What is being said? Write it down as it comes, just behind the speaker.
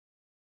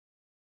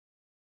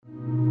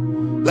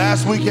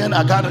Last weekend,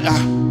 I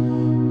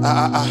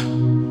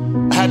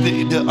had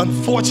the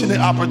unfortunate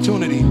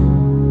opportunity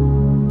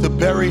to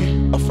bury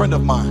a friend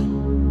of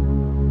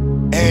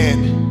mine.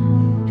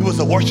 And he was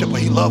a worshiper.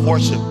 He loved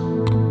worship.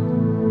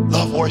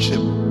 Loved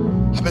worship.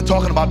 I've been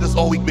talking about this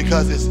all week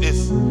because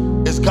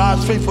it's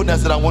God's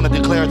faithfulness that I want to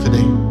declare today.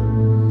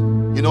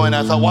 You know, and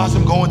as I watched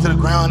him go into the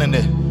ground and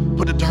then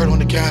put the dirt on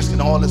the casket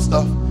and all this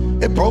stuff,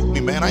 it broke me,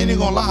 man. I ain't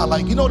even gonna lie.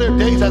 Like, you know, there are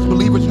days as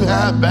believers you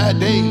have bad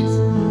days.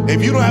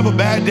 If you don't have a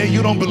bad day,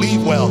 you don't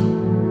believe well.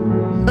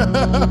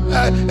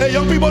 Hey,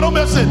 young people, don't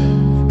miss it.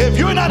 If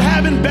you're not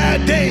having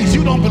bad days,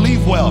 you don't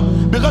believe well.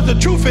 Because the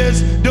truth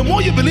is, the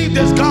more you believe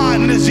there's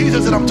God and there's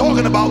Jesus that I'm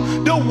talking about,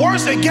 the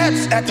worse it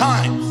gets at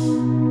times.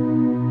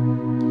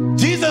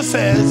 Jesus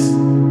says,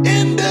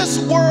 in this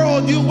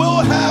world you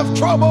will have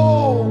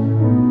trouble.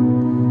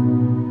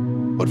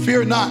 But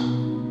fear not,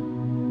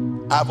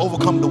 I've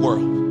overcome the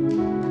world.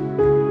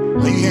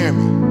 Are you hearing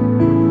me?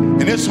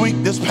 And this week,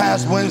 this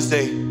past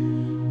Wednesday,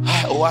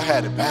 I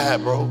had it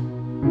bad, bro.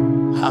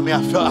 I mean,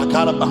 I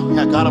got up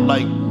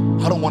like,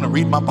 I don't want to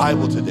read my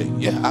Bible today.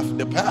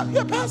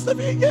 Pastor,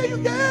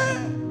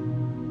 yeah.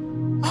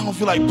 I don't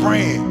feel like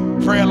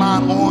praying. Prayer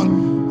line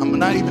on, I'm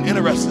not even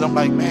interested. I'm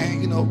like, man,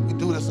 you know, we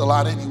do this a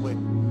lot anyway.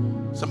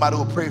 Somebody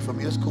will pray for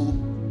me, it's cool.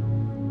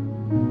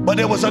 But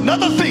there was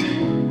another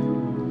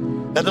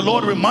thing that the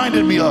Lord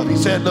reminded me of. He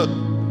said, look,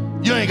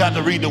 you ain't got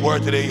to read the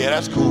word today. Yeah,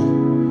 that's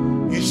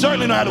cool. You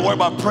certainly know how to worry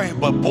about praying,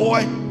 but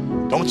boy,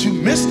 don't you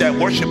miss that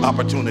worship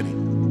opportunity.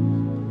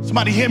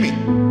 Somebody hear me.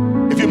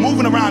 If you're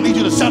moving around, I need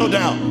you to settle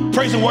down.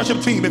 Praise and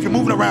worship team, if you're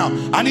moving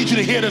around, I need you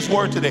to hear this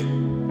word today.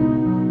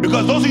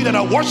 Because those of you that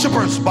are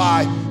worshipers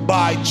by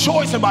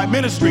choice and by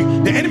ministry,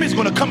 the enemy is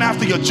going to come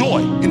after your joy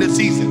in this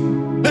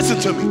season. Listen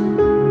to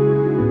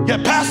me.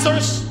 Yeah,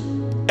 pastors,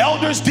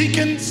 elders,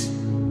 deacons,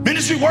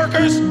 ministry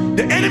workers,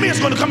 the enemy is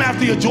going to come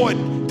after your joy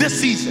this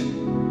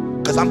season.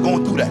 Because I'm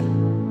going through that.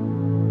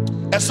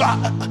 And so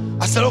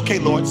I said, okay,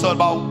 Lord. So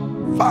about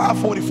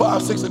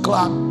 5:45, 6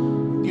 o'clock,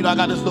 you know, I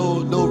got this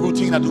little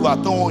routine I do. I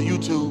throw on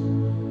YouTube,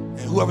 and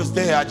whoever's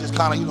there, I just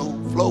kind of, you know,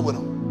 flow with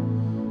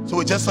them. So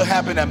it just so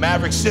happened that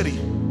Maverick City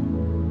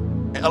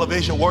and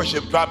Elevation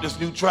Worship dropped this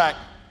new track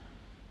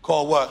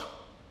called what?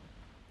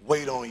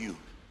 Wait on You.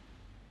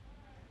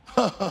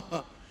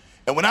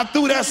 And when I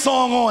threw that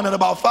song on at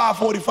about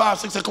 5:45,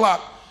 6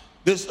 o'clock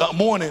this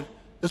morning,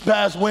 this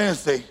past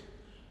Wednesday,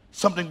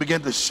 something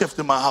began to shift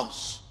in my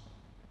house.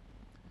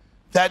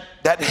 That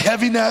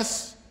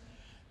heaviness,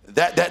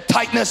 that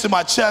tightness in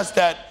my chest,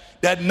 that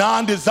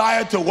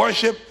non-desire to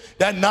worship,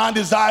 that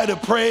non-desire to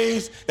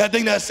praise, that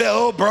thing that said,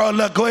 oh, bro,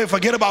 look, go ahead,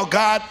 forget about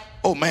God.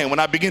 Oh, man, when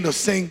I begin to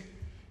sing,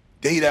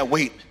 they that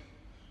wait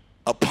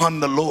upon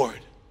the Lord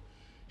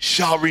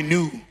shall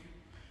renew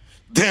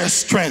their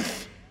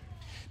strength.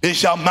 They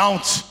shall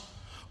mount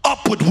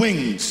up with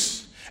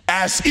wings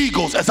as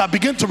eagles. As I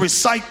begin to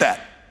recite that,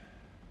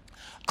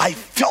 I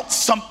felt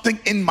something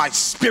in my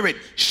spirit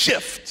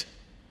shift.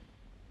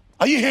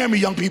 Are you hearing me,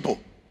 young people?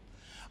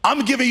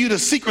 I'm giving you the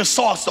secret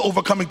sauce to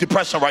overcoming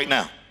depression right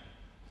now.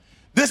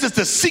 This is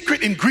the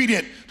secret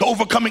ingredient to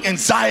overcoming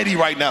anxiety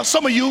right now.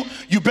 Some of you,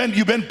 you've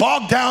been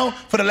bogged down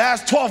for the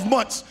last 12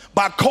 months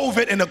by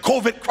COVID and the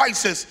COVID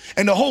crisis,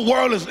 and the whole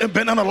world has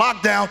been under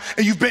lockdown,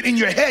 and you've been in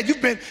your head.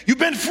 You've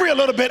been free a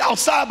little bit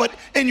outside, but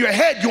in your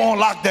head, you're on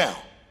lockdown.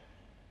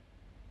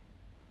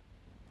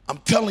 I'm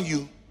telling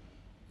you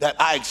that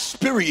I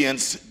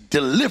experienced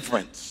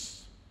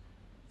deliverance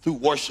through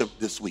worship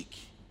this week.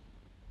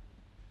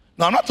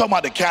 Now, I'm not talking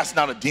about the casting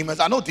out of demons.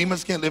 I know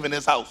demons can't live in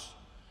this house.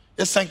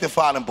 It's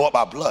sanctified and bought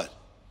by blood,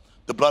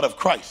 the blood of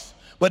Christ.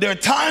 But there are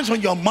times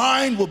when your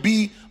mind will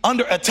be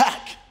under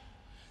attack.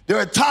 There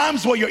are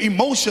times where your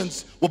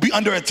emotions will be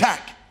under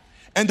attack.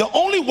 And the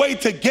only way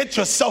to get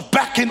yourself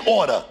back in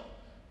order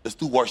is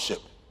through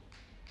worship.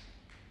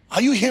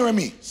 Are you hearing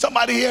me?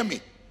 Somebody hear me.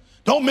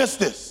 Don't miss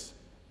this.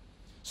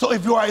 So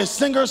if you are a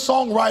singer,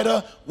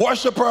 songwriter,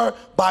 worshiper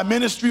by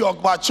ministry or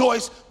by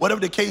choice,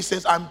 whatever the case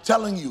is, I'm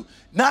telling you,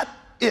 not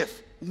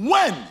if,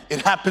 when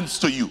it happens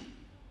to you,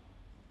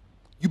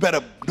 you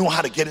better know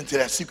how to get into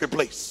that secret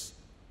place.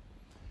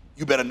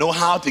 You better know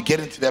how to get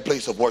into that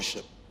place of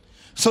worship.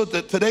 So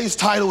today's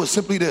title is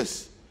simply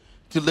this: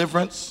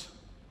 deliverance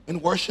in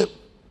worship.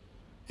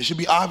 It should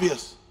be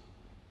obvious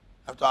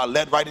after I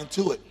led right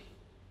into it.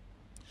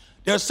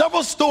 There are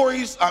several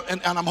stories,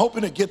 and I'm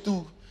hoping to get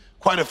through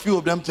quite a few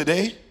of them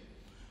today.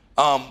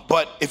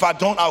 But if I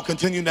don't, I'll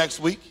continue next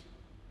week.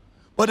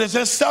 But there's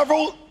just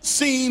several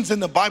scenes in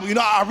the Bible. You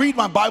know, I read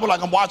my Bible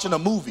like I'm watching a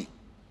movie.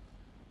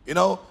 You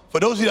know,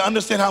 for those of you that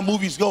understand how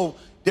movies go,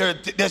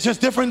 there's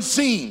just different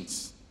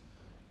scenes.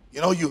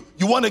 You know, you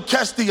want to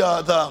catch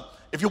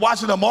if you're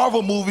watching a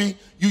Marvel movie,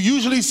 you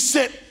usually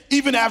sit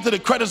even after the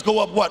credits go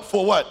up. What?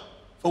 For what?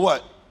 For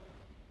what?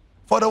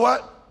 For the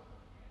what?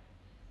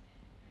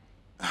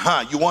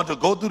 You want to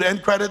go through the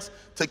end credits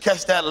to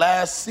catch that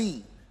last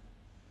scene.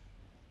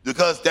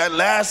 Because that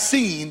last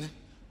scene,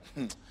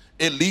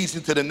 it leads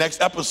into the next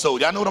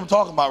episode. Y'all know what I'm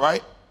talking about,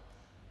 right?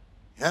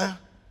 Yeah?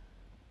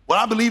 But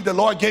I believe the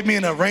Lord gave me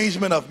an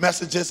arrangement of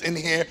messages in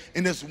here,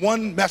 in this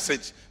one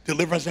message,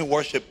 deliverance and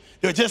worship.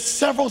 There are just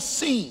several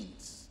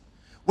scenes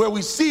where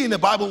we see in the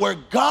Bible where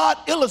God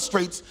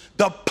illustrates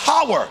the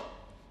power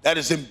that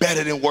is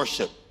embedded in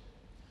worship.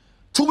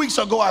 2 weeks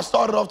ago, I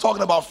started off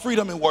talking about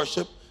freedom in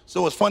worship.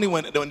 So it's funny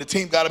when the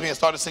team got up here and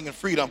started singing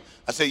freedom,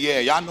 I said, yeah,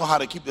 y'all know how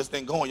to keep this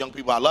thing going, young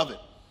people, I love it,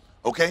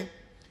 okay?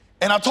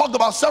 And I talked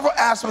about several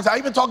aspects. I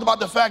even talked about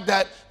the fact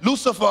that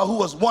Lucifer, who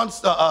was once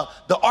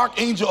the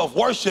archangel of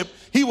worship,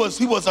 he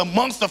was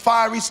amongst the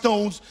fiery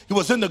stones. He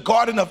was in the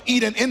Garden of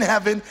Eden in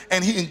heaven,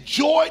 and he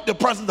enjoyed the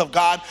presence of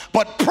God,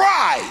 but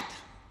pride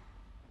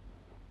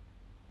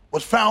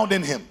was found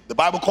in him. The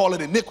Bible called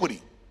it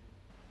iniquity.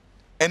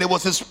 And it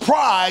was his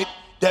pride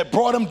that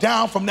brought him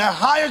down from that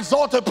high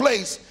exalted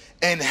place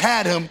and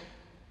had him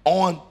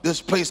on this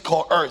place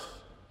called earth,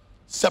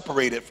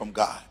 separated from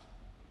God.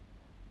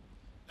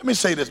 Let me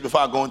say this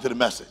before I go into the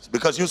message,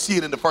 because you'll see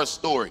it in the first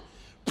story.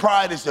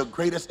 Pride is your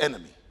greatest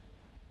enemy.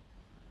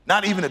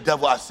 Not even the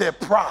devil. I said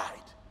pride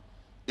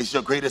is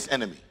your greatest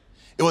enemy.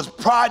 It was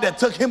pride that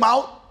took him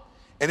out,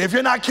 and if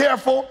you're not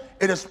careful,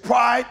 it is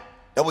pride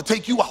that will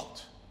take you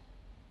out.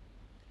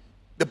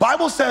 The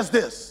Bible says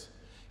this: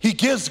 he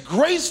gives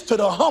grace to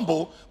the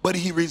humble, but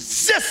he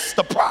resists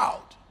the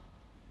proud.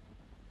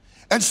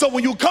 And so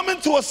when you come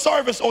into a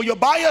service or you're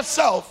by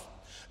yourself,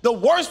 the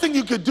worst thing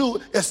you could do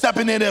is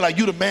stepping in there like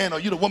you the man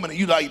or you the woman and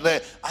you like,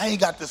 I ain't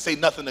got to say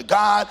nothing to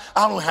God.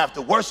 I don't have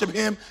to worship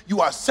him.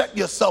 You are setting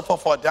yourself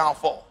up for a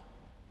downfall.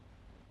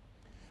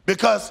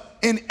 Because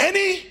in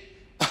any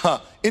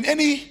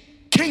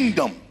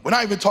kingdom, we're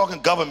not even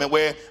talking government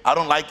where I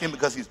don't like him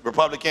because he's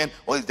Republican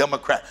or he's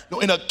Democrat.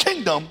 No, in a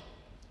kingdom,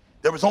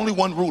 there is only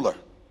one ruler.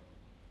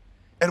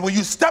 And when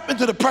you step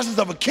into the presence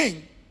of a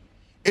king,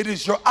 it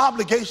is your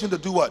obligation to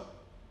do what?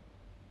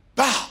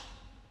 Bow.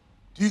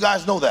 Do you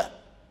guys know that?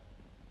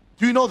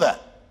 Do you know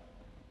that?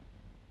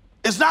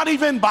 It's not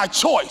even by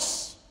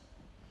choice.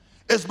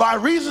 It's by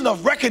reason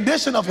of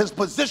recognition of his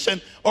position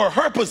or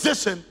her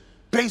position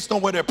based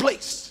on where they're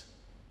placed.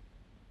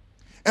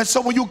 And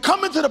so when you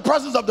come into the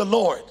presence of the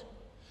Lord,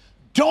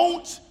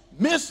 don't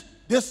miss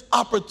this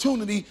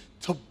opportunity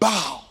to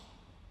bow,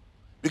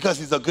 because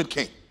he's a good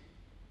king.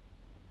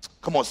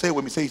 Come on, say it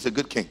with me. Say he's a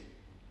good king.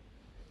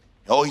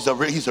 Oh, he's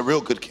a real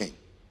good king.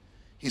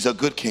 He's a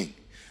good king.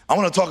 I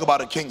want to talk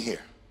about a king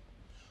here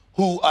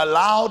who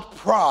allowed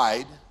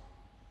pride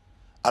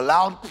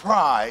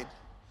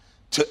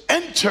to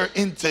enter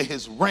into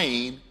his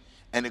reign,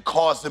 and it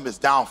caused him his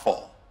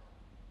downfall.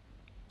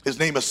 His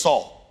name is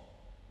Saul.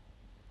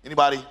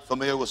 Anybody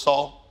familiar with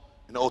Saul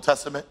in the Old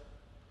Testament?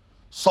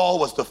 Saul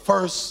was the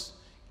first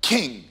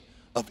king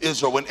of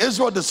Israel. When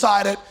Israel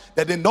decided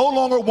that they no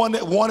longer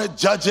wanted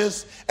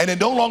judges and they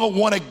no longer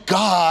wanted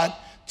God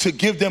to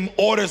give them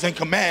orders and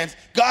commands,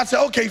 God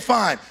said, okay,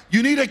 fine.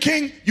 You need a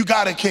king? You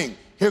got a king.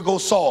 Here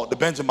goes Saul, the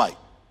Benjamite.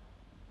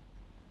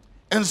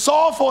 And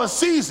Saul, for a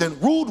season,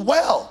 ruled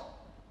well.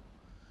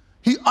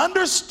 He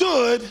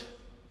understood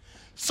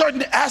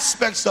certain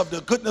aspects of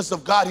the goodness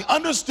of God. He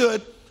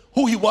understood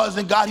who he was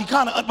in God.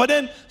 But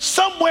then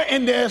somewhere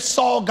in there,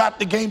 Saul got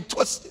the game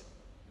twisted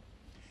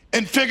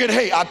and figured,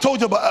 hey, I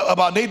told you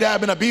about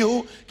Nadab and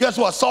Abihu. Guess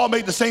what? Saul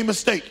made the same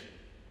mistake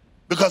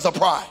because of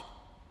pride.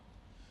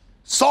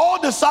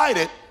 Saul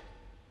decided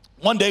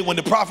one day when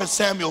the prophet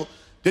Samuel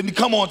didn't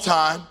come on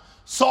time,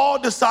 Saul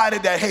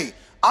decided that, hey,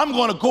 I'm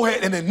going to go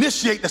ahead and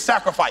initiate the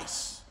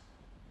sacrifice.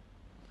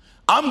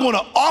 I'm going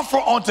to offer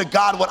unto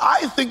God what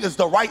I think is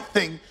the right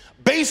thing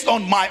based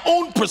on my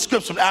own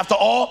prescription. After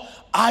all,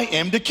 I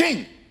am the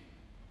king.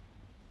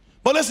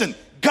 But listen,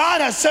 God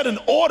has set an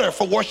order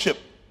for worship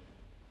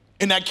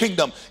in that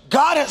kingdom.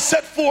 God has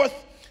set forth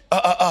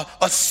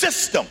a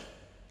system.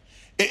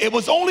 It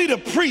was only the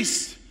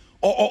priest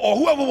or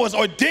whoever was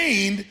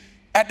ordained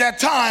at that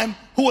time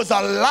who was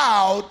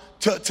allowed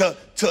to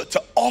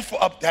offer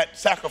up that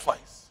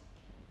sacrifice.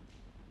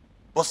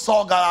 But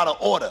Saul got out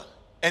of order.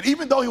 And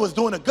even though he was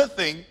doing a good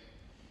thing,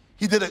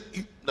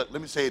 look, let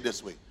me say it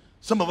this way.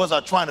 Some of us are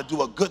trying to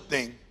do a good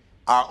thing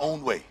our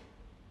own way.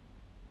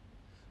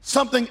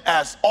 Something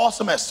as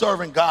awesome as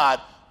serving God,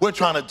 we're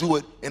trying to do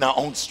it in our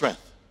own strength.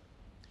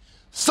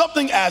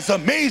 Something as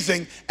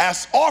amazing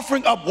as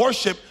offering up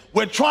worship,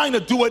 we're trying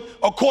to do it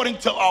according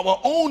to our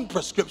own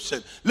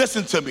prescription.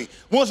 Listen to me.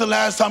 When was the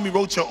last time you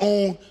wrote your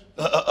own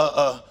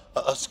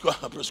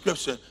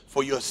prescription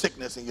for your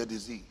sickness and your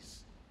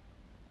disease?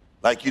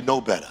 Like you know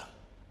better.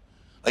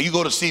 Like you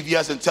go to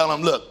CVS and tell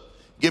them, look,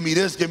 give me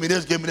this, give me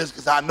this, give me this,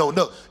 because I know.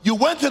 No, you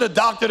went to the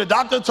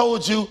doctor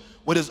told you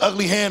with his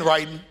ugly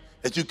handwriting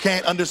that you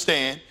can't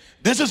understand,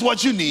 this is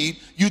what you need.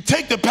 You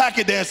take the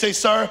packet there and say,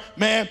 sir,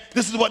 ma'am,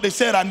 this is what they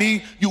said I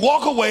need. You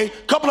walk away, a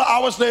couple of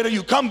hours later,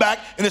 you come back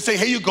and they say,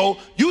 here you go.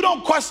 You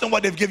don't question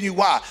what they've given you.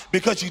 Why?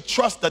 Because you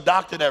trust the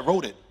doctor that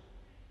wrote it.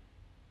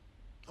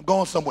 I'm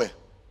going somewhere.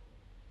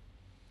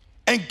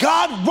 And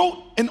God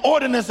wrote an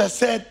ordinance that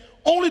said,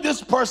 only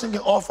this person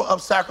can offer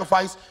up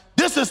sacrifice.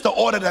 This is the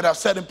order that I've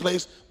set in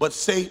place, but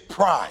say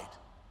pride.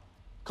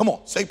 Come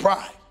on, say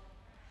pride.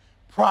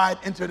 Pride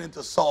entered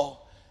into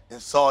Saul,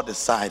 And Saul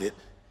decided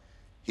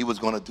he was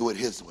going to do it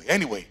his way.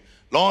 Anyway,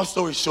 long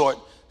story short,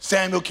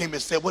 Samuel came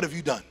and said, what have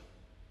you done?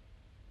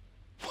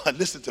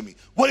 Listen to me.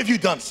 What have you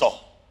done,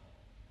 Saul?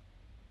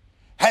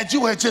 Had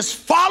you just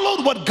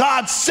followed what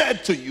God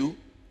said to you,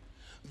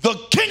 the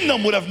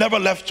kingdom would have never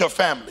left your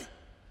family.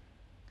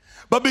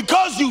 But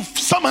because you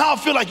somehow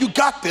feel like you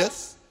got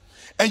this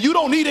and you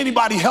don't need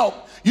anybody help,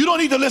 you don't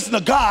need to listen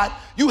to God,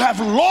 you have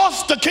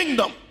lost the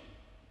kingdom.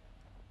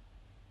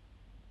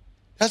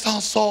 That's how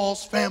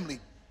Saul's family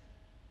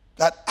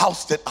got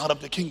ousted out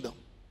of the kingdom.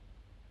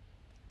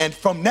 And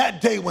from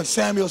that day when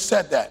Samuel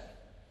said that,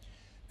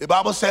 the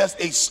Bible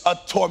says a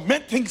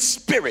tormenting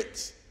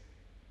spirit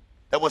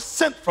that was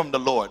sent from the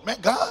Lord. Man,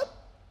 God,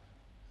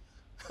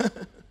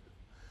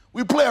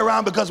 we play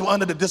around because we're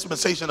under the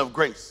dispensation of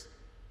grace.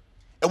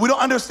 And we don't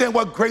understand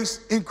what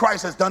grace in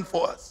Christ has done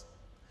for us.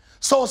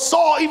 So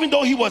Saul, even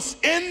though he was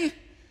in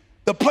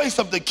the place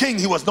of the king,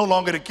 he was no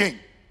longer the king.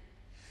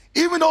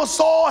 Even though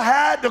Saul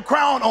had the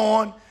crown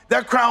on,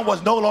 that crown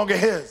was no longer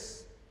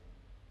his.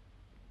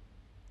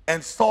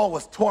 And Saul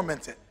was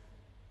tormented.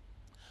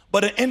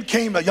 But in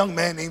came a young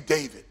man named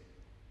David.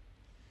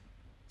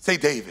 Say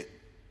David.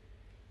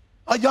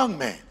 A young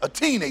man, a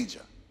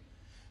teenager.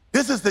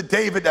 This is the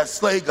David that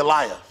slayed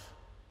Goliath.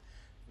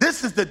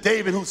 This is the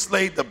David who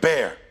slayed the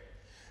bear.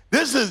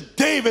 This is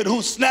David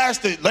who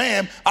snatched the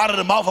lamb out of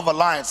the mouth of a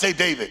lion. Say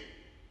David.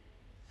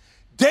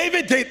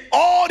 David did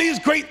all these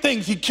great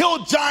things. He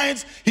killed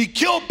giants, he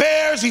killed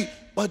bears,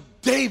 but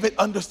David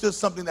understood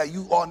something that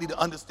you all need to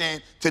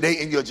understand today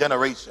in your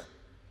generation.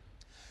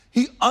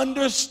 He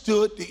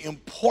understood the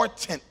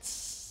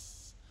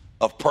importance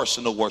of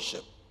personal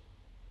worship.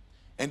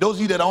 And those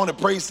of you that are on the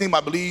praise team,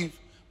 I believe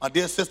my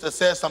dear sister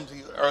said something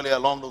to you earlier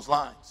along those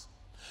lines.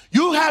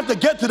 You have to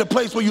get to the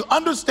place where you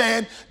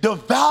understand the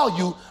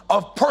value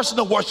of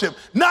personal worship.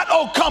 Not,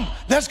 oh, come,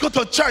 let's go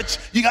to a church.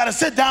 You got to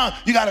sit down.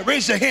 You got to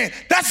raise your hand.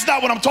 That's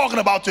not what I'm talking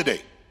about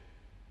today,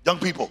 young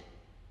people.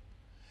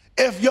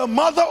 If your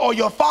mother or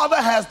your father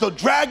has to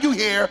drag you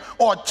here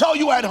or tell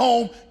you at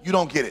home, you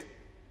don't get it.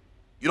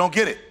 You don't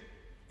get it.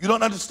 You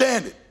don't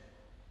understand it.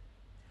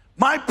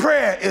 My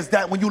prayer is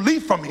that when you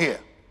leave from here,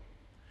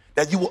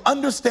 that you will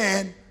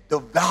understand the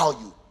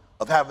value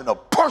of having a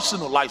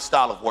personal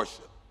lifestyle of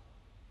worship.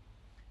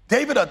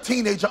 David, a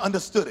teenager,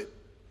 understood it.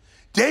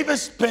 David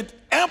spent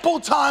ample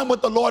time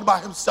with the Lord by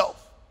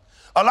himself.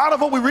 A lot of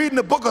what we read in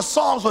the book of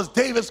Psalms was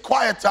David's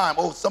quiet time.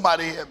 Oh,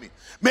 somebody hear me.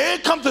 May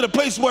it come to the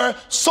place where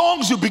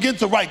songs you begin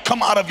to write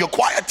come out of your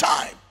quiet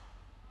time.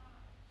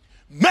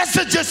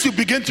 Messages you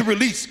begin to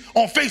release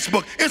on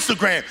Facebook,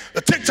 Instagram,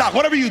 TikTok,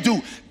 whatever you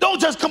do. Don't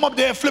just come up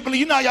there flippantly.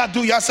 You know how y'all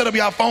do. Y'all set up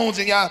your phones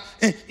and y'all,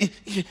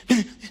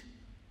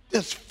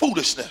 it's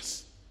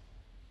foolishness.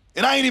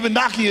 And I ain't even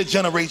knocking your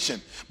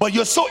generation. But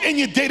you're so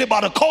inundated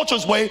by the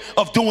culture's way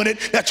of doing it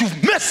that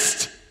you've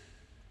missed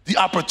the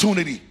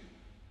opportunity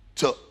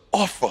to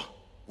offer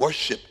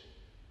worship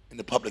in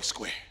the public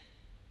square.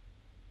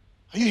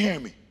 Are you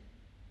hearing me?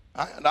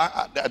 Did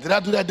I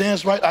do that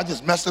dance right? I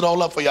just messed it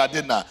all up for y'all,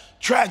 didn't I?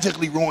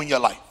 Tragically ruin your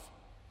life.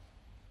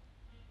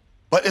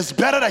 But it's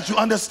better that you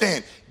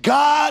understand.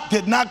 God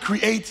did not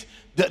create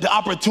the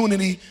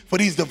opportunity for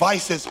these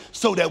devices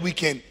so that we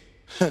can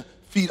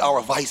feed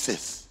our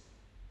vices.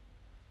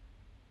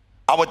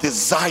 Our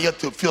desire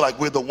to feel like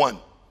we're the one.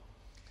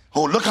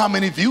 Oh, look how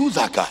many views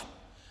I got.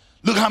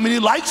 Look how many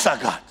likes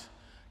I got.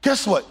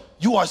 Guess what?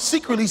 You are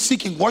secretly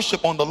seeking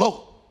worship on the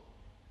low.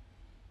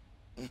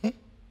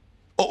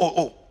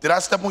 Oh, did I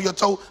step on your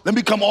toe? Let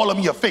me come all up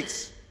in your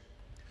face.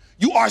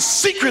 You are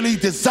secretly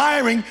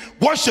desiring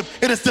worship.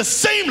 It is the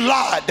same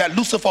lie that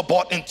Lucifer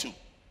bought into.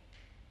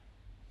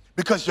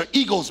 Because your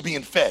ego's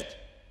being fed.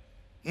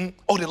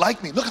 Oh, they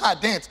like me. Look how I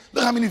dance.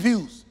 Look how many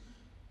views.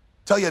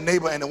 Tell your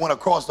neighbor and the one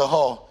across the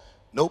hall,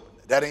 nope,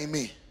 that ain't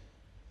me.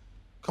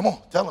 Come on,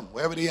 tell them,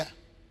 wherever they at.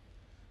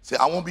 Say,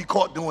 I won't be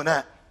caught doing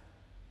that.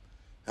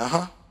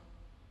 But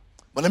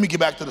let me get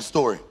back to the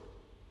story.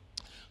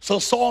 So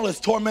Saul is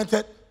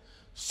tormented.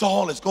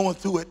 Saul is going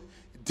through it.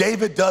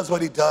 David does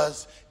what he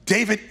does.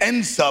 David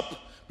ends up,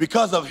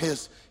 because of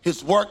his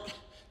work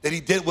that he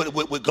did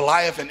with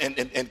Goliath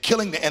and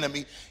killing the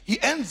enemy,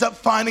 he ends up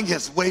finding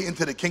his way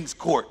into the king's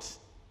court.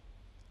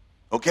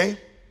 Okay?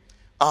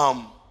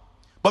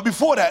 But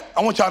before that,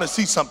 I want y'all to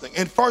see something.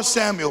 In 1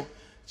 Samuel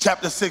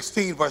chapter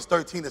 16, verse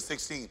 13 to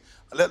 16,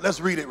 let's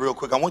read it real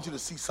quick. I want you to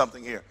see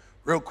something here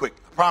real quick.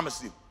 I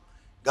promise you.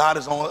 God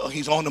is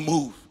he's on the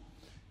move.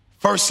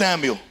 1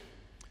 Samuel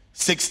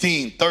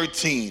 16,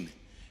 13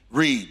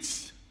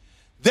 reads,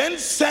 Then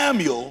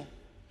Samuel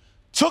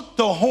took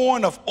the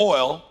horn of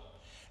oil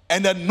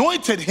and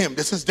anointed him.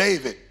 This is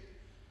David.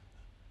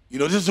 You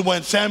know, this is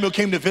when Samuel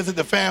came to visit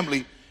the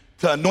family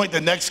to anoint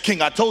the next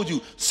king. I told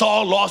you,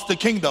 Saul lost the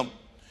kingdom.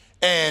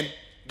 And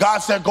God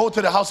said, go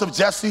to the house of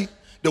Jesse.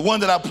 The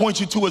one that I point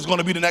you to is going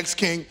to be the next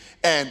king.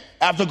 And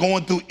after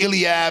going through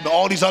Eliab and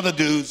all these other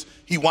dudes,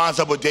 he winds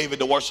up with David,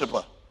 the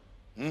worshiper.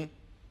 And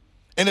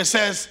it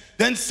says,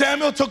 then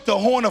Samuel took the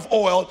horn of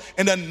oil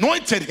and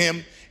anointed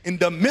him in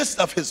the midst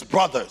of his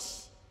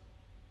brothers.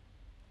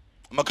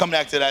 I'm going to come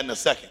back to that in a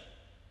second.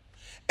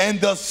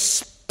 And the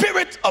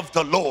Spirit of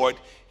the Lord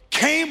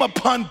came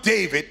upon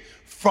David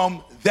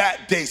from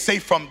that day. Say,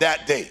 from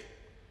that day.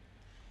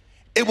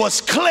 It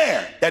was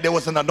clear that there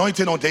was an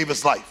anointing on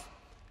David's life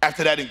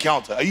after that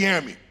encounter. Are you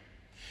hearing me?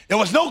 There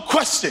was no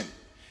question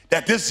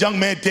that this young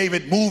man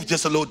David moved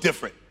just a little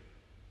different.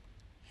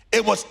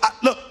 It was,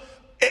 look,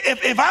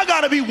 if I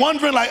gotta be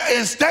wondering, like,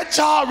 is that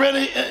child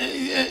really,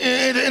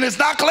 and it's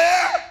not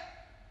clear,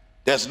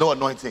 there's no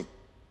anointing.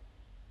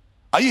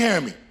 Are you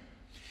hearing me?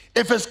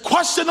 If it's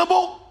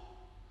questionable,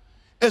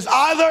 it's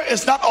either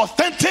it's not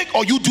authentic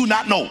or you do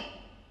not know.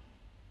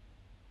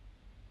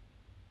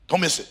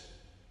 Don't miss it.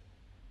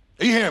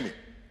 Are you hearing me?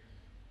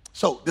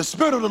 So the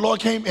Spirit of the Lord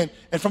came in,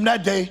 and from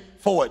that day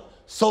forward,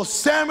 so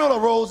Samuel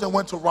arose and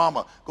went to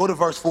Ramah. Go to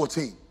verse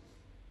 14.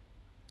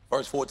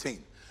 Verse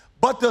 14.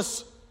 But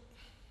this,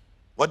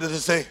 what does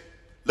it say?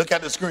 Look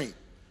at the screen.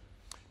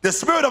 The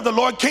Spirit of the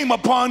Lord came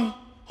upon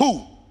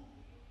who?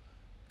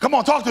 Come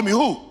on, talk to me.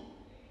 Who?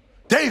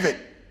 David.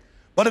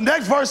 But the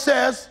next verse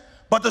says,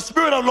 but the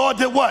Spirit of the Lord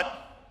did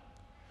what?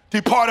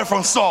 Departed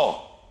from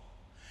Saul.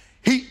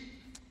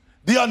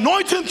 The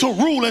anointing to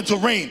rule and to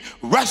reign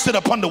rested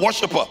upon the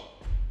worshiper.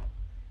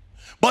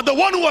 But the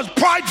one who was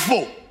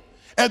prideful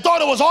and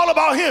thought it was all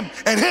about him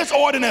and his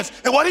ordinance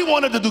and what he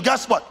wanted to do,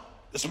 guess what?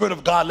 The Spirit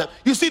of God left.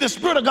 You see, the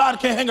Spirit of God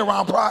can't hang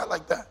around pride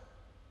like that.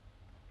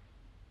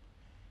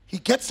 He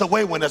gets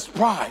away when there's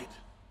pride,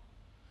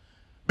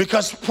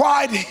 because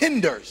pride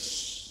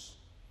hinders.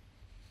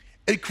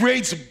 It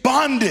creates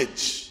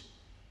bondage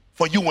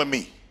for you and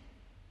me.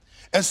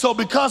 And so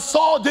because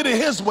Saul did it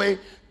his way,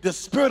 the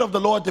Spirit of the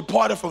Lord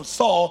departed from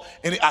Saul,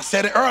 and I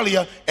said it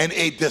earlier, and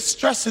a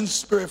distressing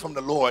spirit from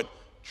the Lord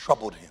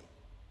troubled him.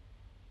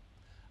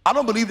 I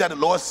don't believe that the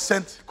Lord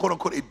sent, quote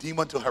unquote, a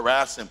demon to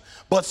harass him,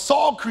 but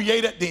Saul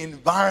created the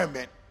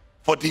environment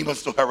for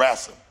demons to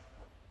harass him.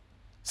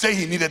 Say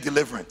he needed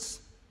deliverance.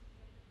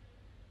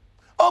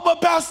 Oh,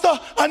 but Pastor,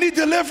 I need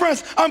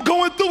deliverance. I'm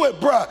going through it,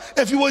 bruh.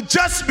 If you will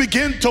just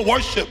begin to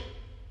worship,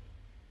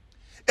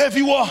 if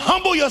you will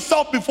humble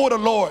yourself before the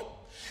Lord,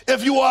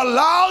 if you will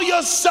allow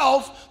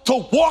yourself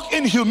to walk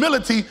in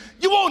humility,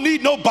 you won't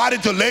need nobody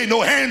to lay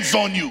no hands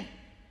on you.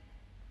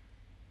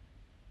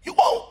 You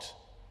won't.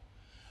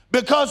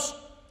 Because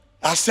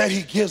I said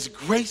he gives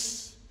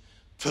grace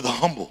to the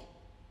humble.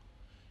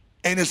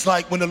 And it's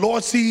like when the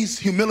Lord sees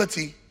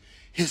humility,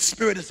 his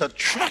Spirit is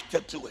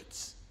attracted to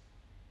it.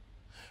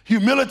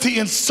 Humility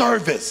in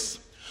service,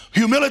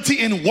 humility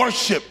in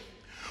worship,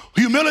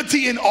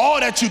 humility in all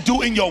that you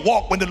do in your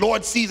walk. When the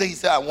Lord sees it, he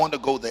said, I want to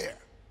go there.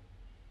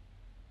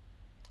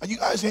 Are you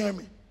guys hearing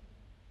me?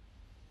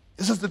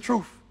 This is the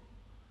truth.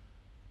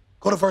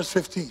 Go to verse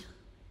 15.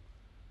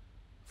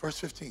 Verse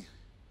 15.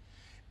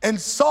 And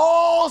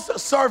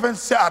Saul's servant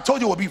said, I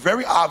told you it would be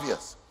very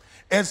obvious.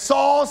 And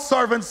Saul's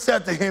servant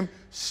said to him,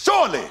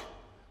 surely,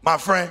 my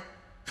friend,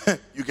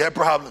 you got a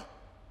problem.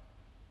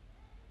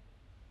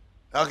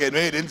 Okay, no,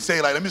 it didn't say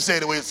it like, let me say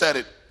it the way it said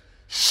it.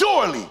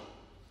 Surely,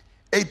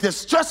 a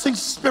distressing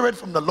spirit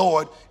from the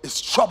Lord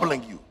is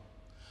troubling you.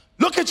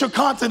 Look at your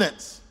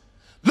countenance.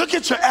 Look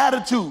at your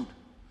attitude.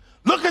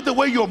 Look at the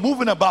way you're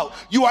moving about.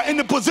 You are in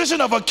the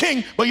position of a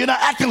king, but you're not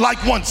acting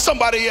like one.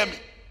 Somebody hear me.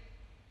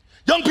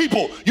 Young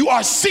people, you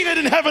are seated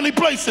in heavenly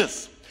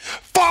places,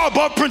 far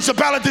above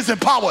principalities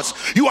and powers.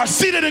 You are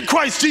seated in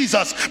Christ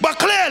Jesus, but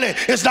clearly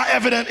it's not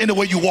evident in the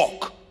way you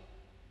walk.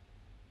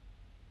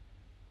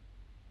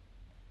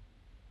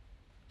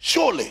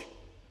 Surely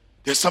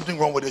there's something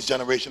wrong with this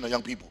generation of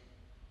young people.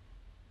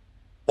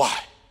 Why?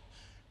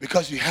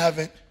 Because you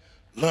haven't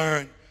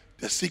learned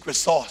the secret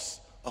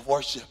sauce of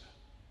worship.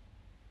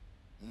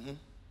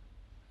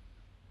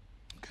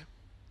 Okay.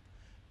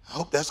 I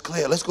hope that's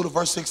clear. Let's go to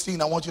verse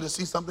 16. I want you to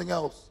see something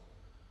else.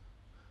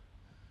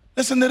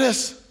 Listen to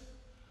this.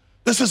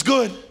 This is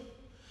good.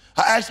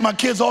 I ask my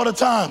kids all the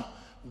time,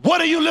 what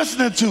are you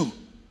listening to?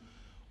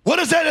 What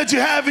is that you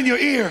have in your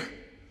ear?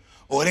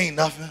 Oh, it ain't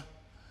nothing.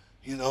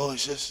 You know,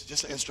 it's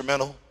just an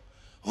instrumental.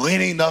 Oh, it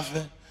ain't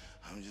nothing.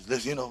 I'm just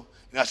listening, you know.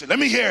 And I said, let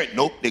me hear it.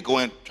 Nope, they go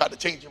in, try to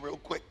change it real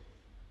quick.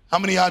 How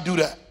many of y'all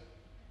do that?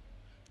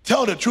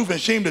 Tell the truth and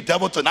shame the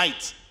devil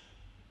tonight.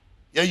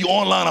 Yeah, you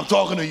online, I'm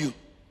talking to you.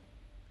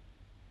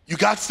 You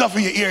got stuff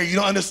in your ear you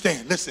don't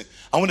understand. Listen,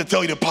 I want to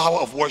tell you the power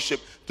of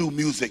worship through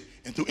music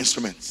and through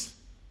instruments.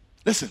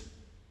 Listen.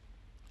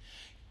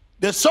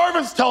 The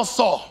servants tell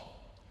Saul,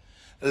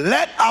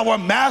 let our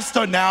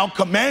master now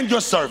command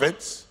your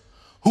servants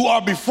who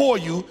are before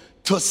you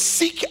to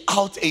seek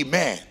out a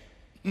man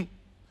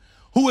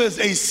who is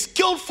a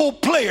skillful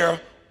player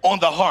on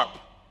the harp.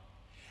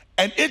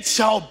 And it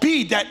shall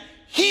be that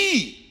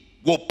he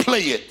will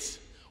play it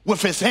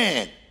with his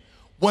hand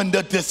when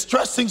the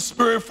distressing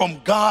spirit from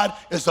God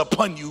is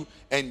upon you,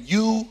 and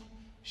you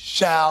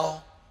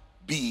shall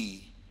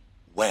be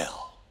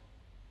well.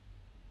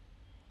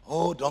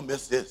 Oh, don't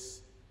miss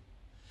this.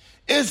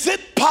 Is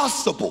it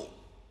possible?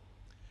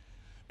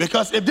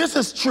 Because if this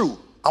is true,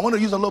 I want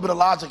to use a little bit of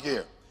logic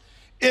here.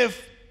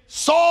 If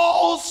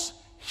Saul's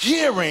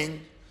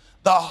hearing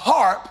the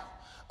harp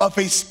of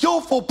a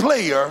skillful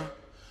player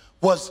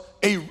was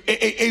a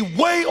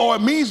way or a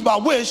means by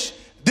which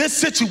this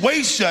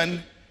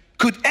situation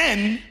could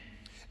end.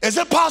 Is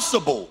it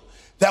possible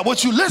that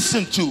what you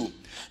listen to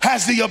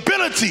has the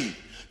ability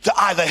to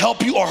either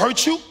help you or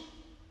hurt you?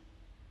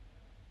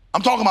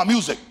 I'm talking about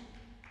music.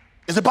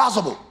 Is it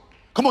possible?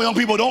 Come on, young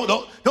people,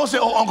 don't say,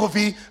 oh, Uncle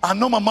V, I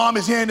know my mom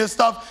is hearing this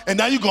stuff, and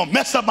now you're gonna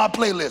mess up my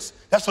playlist.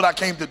 That's what I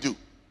came to do.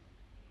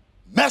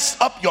 Mess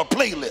up your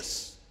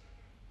playlist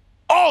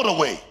all the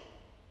way.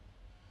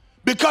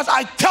 Because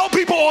I tell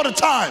people all the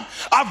time,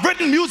 I've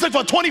written music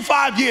for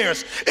 25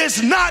 years.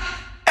 It's not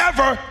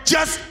ever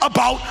just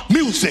about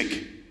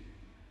music.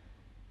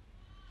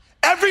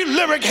 Every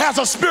lyric has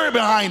a spirit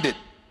behind it.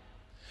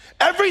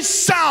 Every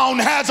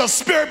sound has a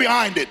spirit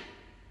behind it.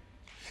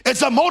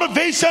 It's a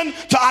motivation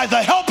to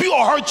either help you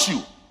or hurt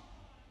you.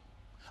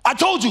 I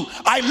told you,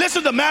 I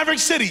listened to Maverick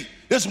City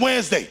this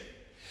Wednesday,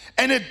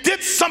 and it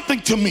did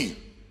something to me.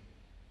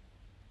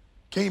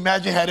 Can you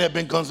imagine had there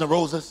been Guns N'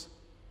 Roses?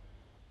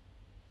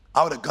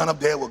 I would have run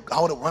up there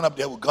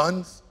with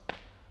guns,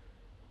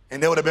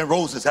 and there would have been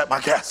roses at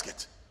my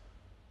casket.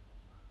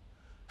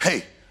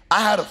 Hey,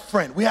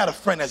 we had a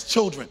friend as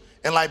children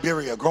in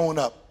Liberia growing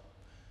up.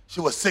 She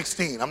was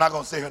 16. I'm not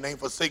gonna say her name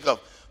for sake of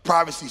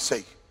privacy's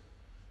sake.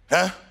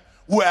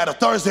 We were at a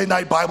Thursday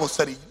night Bible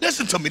study.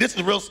 Listen to me, this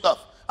is real stuff.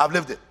 I've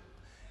lived it.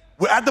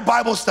 We're at the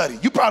Bible study.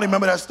 You probably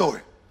remember that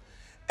story.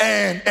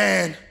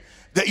 And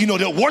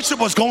the worship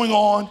was going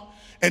on,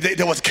 and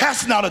there was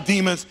casting out of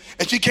demons,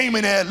 and she came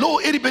in there, little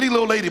itty bitty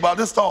little lady about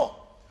this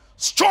tall,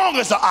 strong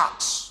as an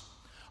ox,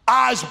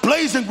 eyes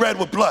blazing red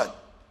with blood.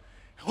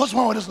 What's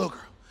wrong with this little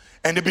girl?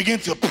 And they begin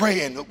to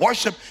pray and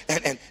worship,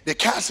 and they're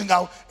casting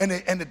out, and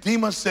the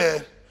demon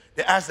said,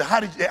 they asked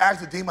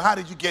the demon, how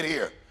did you get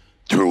here?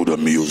 Through the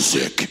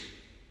music.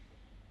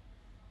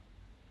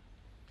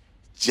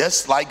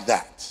 Just like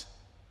that.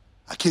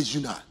 I kid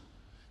you not.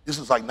 This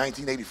was like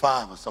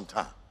 1985 or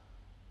sometime.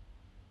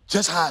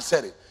 Just how I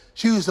said it.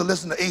 She used to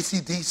listen to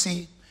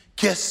AC/DC,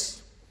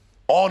 Kiss,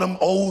 all them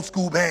old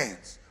school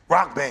bands,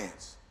 rock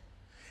bands.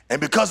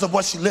 And because of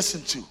what she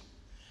listened to,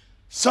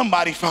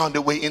 somebody found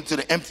their way into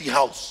the empty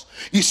house.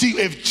 You see,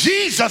 if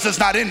Jesus is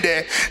not in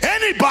there,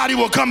 anybody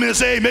will come in and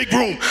say, hey, make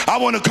room. I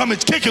want to come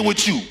and kick it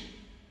with you.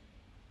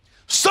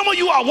 Some of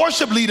you are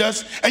worship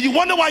leaders, and you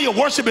wonder why your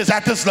worship is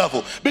at this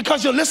level.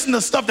 Because you're listening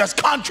to stuff that's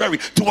contrary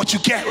to what you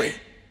carry.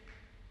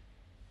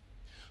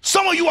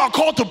 Some of you are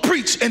called to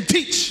preach and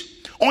teach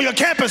on your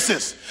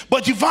campuses,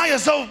 but you find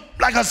yourself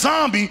like a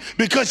zombie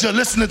because you're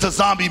listening to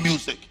zombie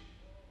music.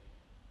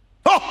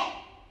 Oh!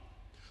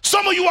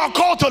 Some of you are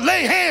called to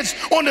lay hands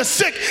on the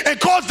sick and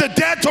cause the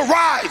dead to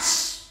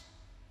rise.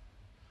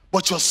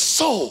 But your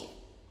soul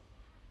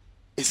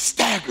is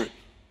staggered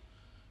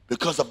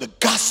because of the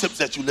gossips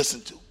that you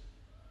listen to.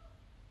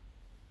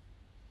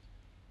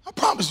 I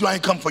promise you I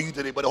ain't come for you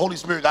today, but the Holy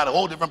Spirit got a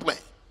whole different plan.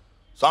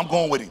 So I'm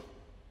going with him.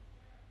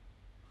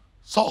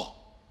 Saul.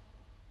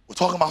 We're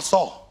talking about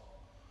Saul.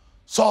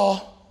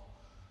 Saul,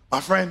 my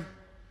friend,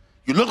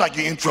 you look like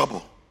you're in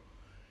trouble.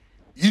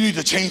 You need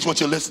to change what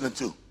you're listening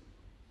to.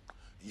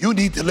 You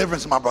need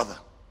deliverance, my brother.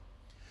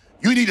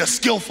 You need a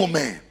skillful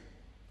man.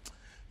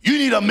 You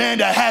need a man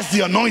that has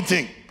the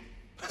anointing.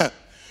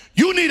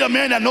 You need a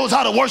man that knows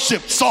how to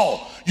worship.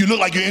 Saul, you look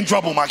like you're in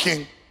trouble, my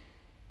king.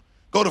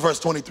 Go to verse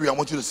 23. I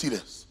want you to see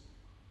this.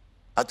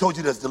 I told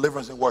you there's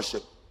deliverance in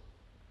worship.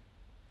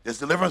 There's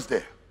deliverance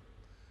there.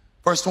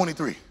 Verse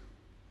 23.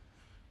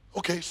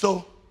 Okay,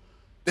 so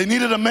they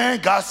needed a man.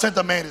 God sent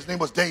a man. His name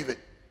was David.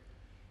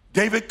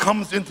 David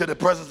comes into the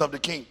presence of the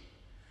king.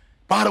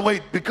 By the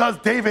way, because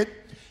David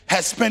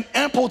has spent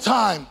ample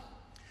time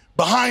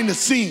behind the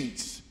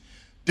scenes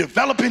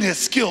developing his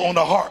skill on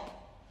the harp,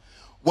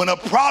 when a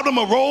problem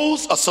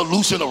arose, a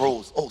solution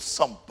arose. Oh,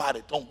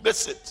 somebody don't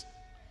miss it.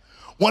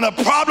 When a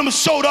problem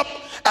showed up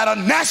at a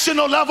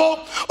national level,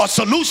 a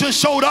solution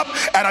showed up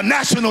at a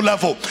national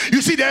level.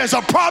 You see, there is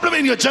a problem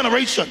in your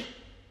generation.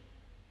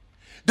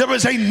 There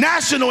is a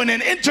national and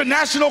an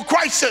international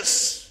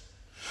crisis.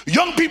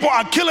 Young people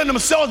are killing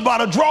themselves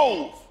by the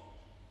drove.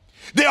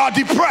 They are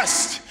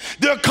depressed.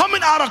 They're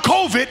coming out of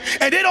COVID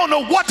and they don't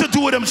know what to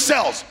do with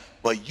themselves.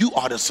 But you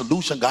are the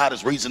solution God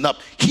is raising up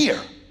here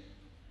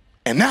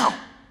and now.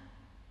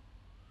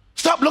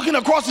 Stop looking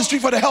across the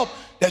street for the help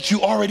that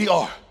you already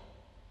are.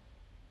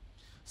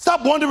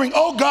 Stop wondering,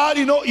 oh God,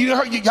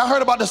 y'all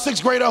heard about the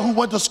 6th grader who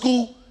went to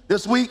school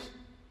this week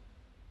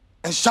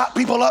and shot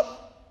people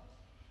up?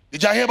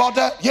 Did y'all hear about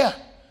that? Yeah.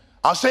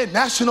 I'll say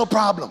national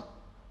problem.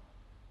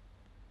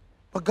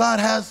 But God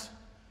has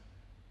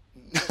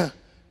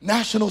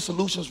national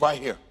solutions right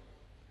here.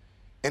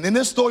 And in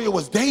this story, it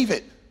was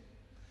David.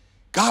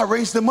 God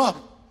raised him up.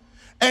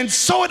 And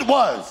so it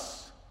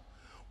was,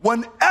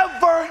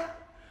 whenever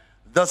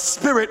the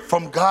Spirit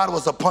from God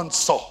was upon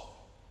Saul.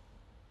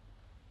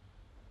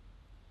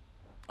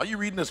 Are you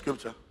reading the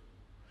scripture?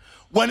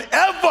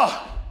 Whenever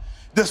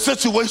the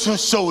situation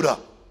showed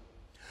up,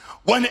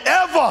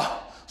 whenever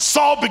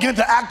Saul began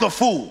to act a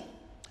fool,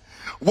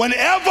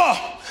 whenever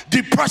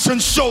depression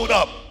showed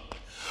up,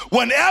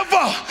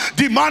 whenever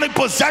demonic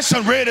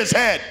possession reared his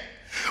head,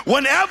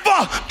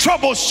 Whenever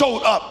trouble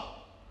showed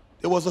up,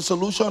 there was a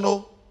solution.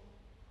 Oh,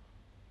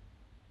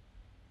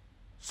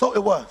 so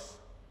it was.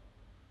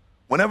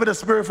 Whenever the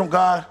Spirit from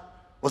God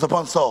was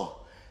upon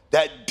Saul,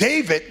 that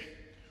David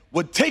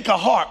would take a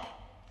harp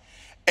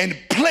and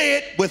play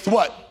it with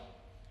what?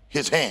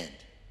 His hand.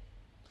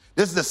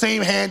 This is the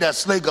same hand that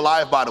slayed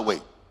Goliath, by the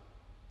way.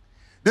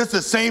 This is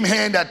the same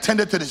hand that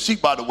tended to the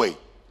sheep, by the way.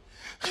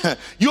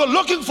 You're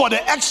looking for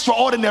the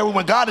extraordinary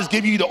when God is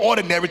giving you the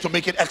ordinary to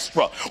make it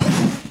extra.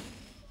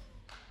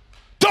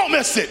 Don't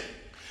miss it.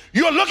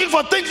 You're looking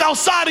for things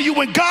outside of you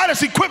when God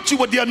has equipped you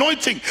with the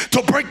anointing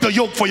to break the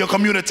yoke for your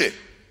community.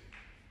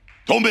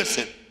 Don't miss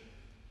it.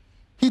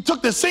 He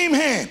took the same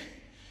hand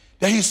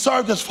that he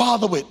served his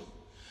father with.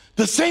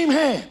 The same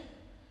hand.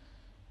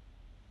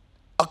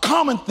 A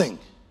common thing.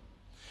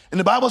 And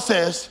the Bible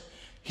says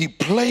he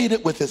played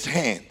it with his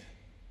hand.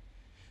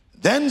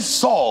 Then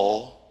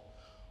Saul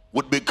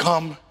would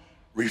become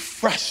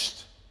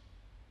refreshed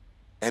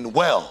and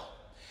well.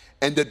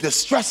 And the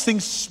distressing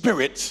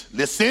spirit,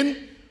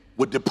 listen,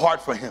 would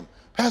depart from him.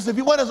 Pastor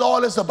V, what is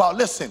all this about?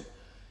 Listen,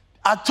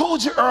 I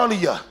told you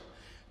earlier,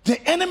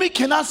 the enemy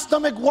cannot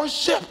stomach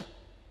worship.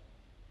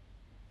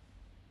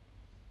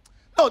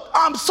 No,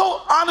 I'm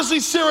so honestly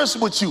serious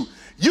with you.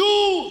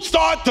 You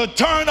start to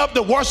turn up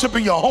the worship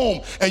in your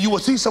home and you will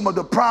see some of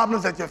the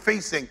problems that you're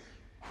facing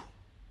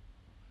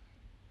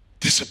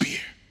disappear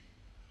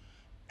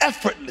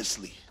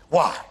effortlessly.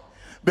 Why?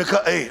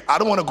 Because, hey, I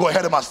don't want to go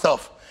ahead of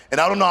myself. And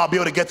I don't know I'll be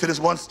able to get to this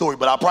one story,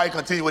 but I'll probably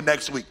continue it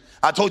next week.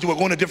 I told you we're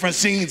going to different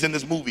scenes in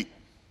this movie.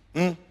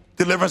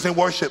 Deliverance and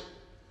worship.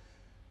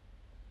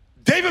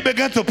 David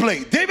began to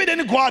play. David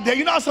didn't go out there.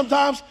 You know how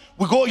sometimes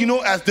we go, you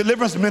know, as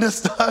deliverance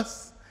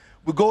ministers,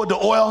 we go with the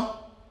oil.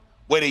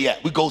 Where they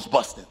at? We ghost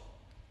busting.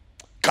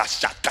 Boom.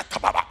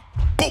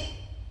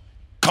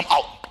 Come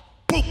out.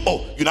 Boom.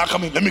 Oh, you're not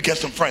coming? Let me get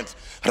some friends.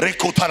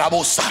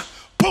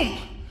 Boom.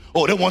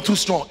 Oh, they want too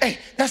strong. Hey,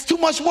 that's too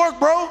much work,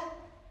 bro.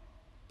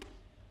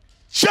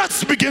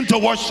 Just begin to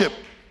worship.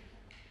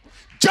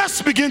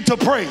 Just begin to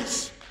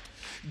praise.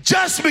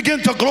 Just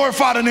begin to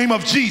glorify the name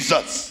of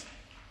Jesus.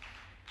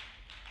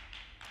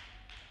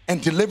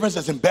 And deliverance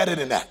is embedded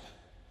in that.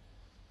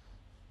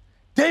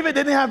 David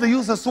didn't have to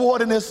use a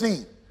sword in this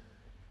scene.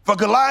 For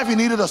Goliath, he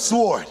needed a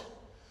sword.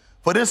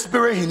 For this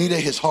spirit, he needed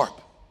his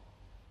harp.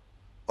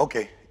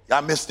 Okay,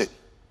 y'all missed it.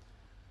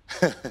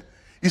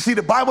 You see,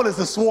 the Bible is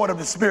the sword of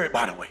the Spirit,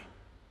 by the way.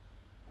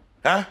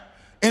 Huh?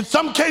 In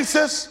some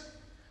cases,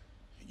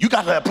 you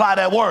got to apply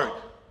that word.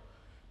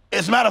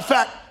 As a matter of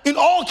fact, in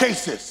all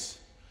cases,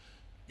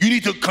 you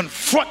need to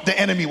confront the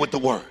enemy with the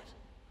word.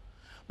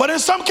 But in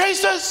some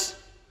cases,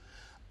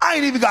 I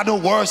ain't even got no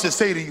words to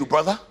say to you,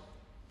 brother.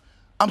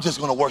 I'm just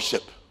going to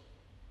worship.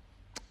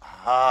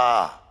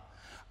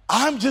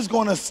 I'm just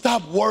going to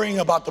stop worrying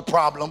about the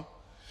problem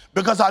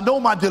because I know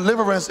my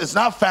deliverance is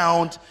not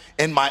found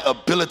in my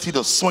ability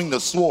to swing the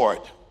sword.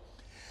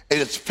 It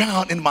is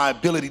found in my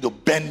ability to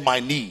bend my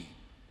knee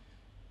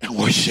and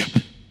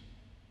worship.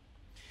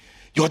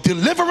 Your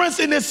deliverance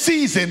in this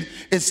season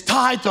is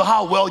tied to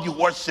how well you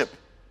worship.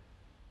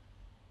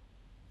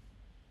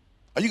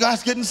 Are you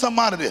guys getting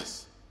something out of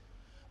this?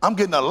 I'm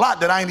getting a lot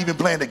that I ain't even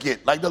planning to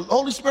get. Like the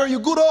Holy Spirit, you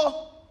good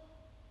all?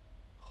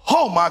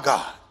 Oh my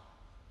God.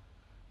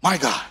 My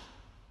God.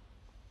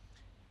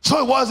 So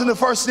it was in the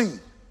first scene.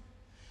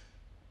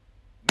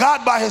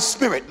 God by his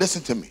Spirit,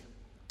 listen to me.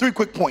 3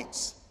 quick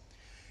points.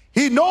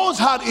 He knows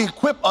how to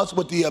equip us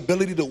with the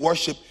ability to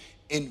worship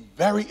in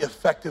very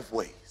effective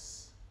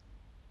ways.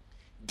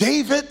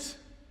 David,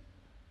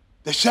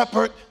 the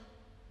shepherd,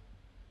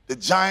 the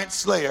giant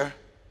slayer,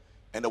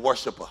 and the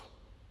worshiper.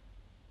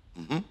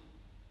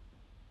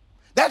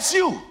 That's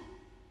you.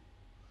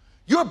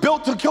 You're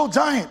built to kill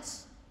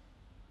giants.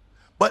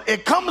 But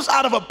it comes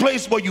out of a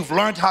place where you've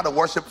learned how to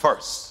worship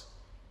first.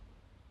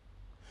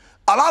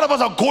 A lot of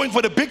us are going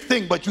for the big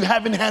thing, but you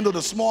haven't handled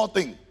the small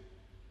thing.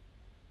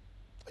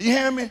 Are you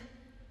hearing me?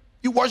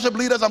 You worship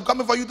leaders, I'm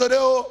coming for you today.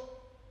 Oh.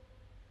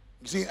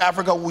 You see in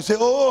Africa, we say,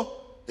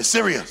 oh, it's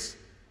serious.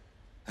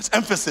 It's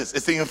emphasis.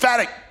 It's the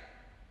emphatic.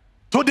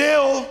 Today,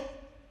 oh,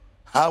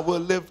 I will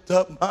lift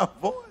up my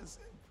voice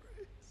and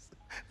praise.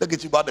 Look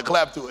at you about to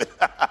clap to it.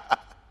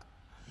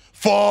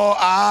 For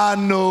I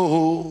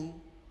know.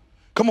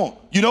 Come on.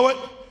 You know what?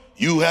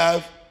 You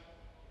are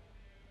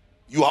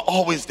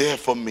always there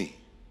for me.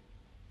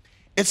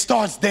 It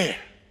starts there.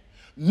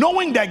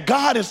 Knowing that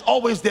God is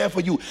always there for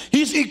you.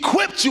 He's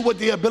equipped you with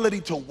the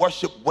ability to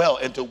worship well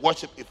and to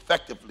worship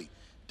effectively.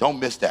 Don't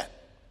miss that.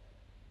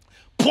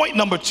 Point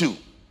number 2.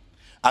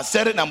 I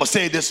said it and I'm going to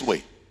say it this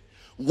way.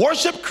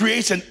 Worship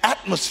creates an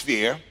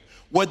atmosphere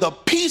where the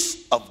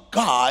peace of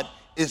God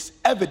is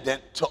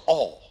evident to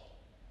all.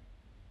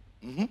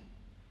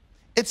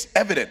 It's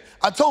evident.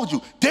 I told you,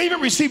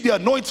 David received the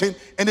anointing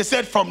and it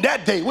said from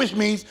that day, which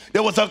means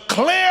there was a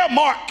clear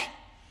mark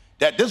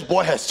that this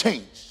boy has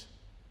changed.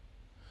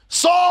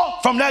 Saul,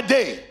 from that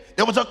day,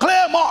 there was a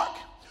clear mark.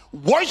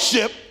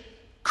 Worship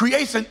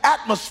creates an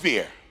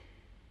atmosphere.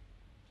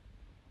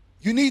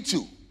 You need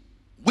to.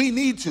 We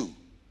need to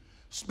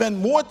spend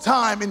more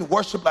time in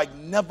worship like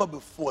never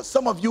before.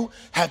 Some of you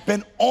have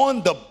been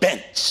on the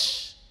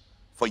bench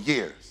for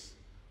years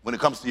when it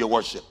comes to your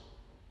worship.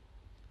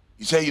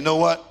 You say, you know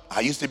what?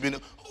 I used to be.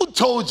 Who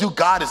told you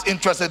God is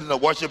interested in the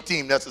worship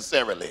team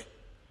necessarily?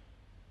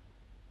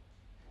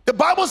 The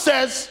Bible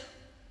says,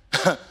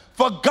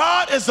 for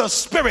God is a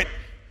spirit,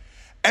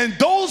 and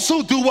those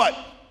who do what?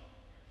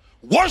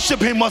 Worship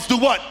him must do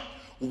what?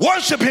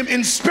 Worship him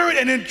in spirit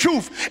and in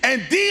truth.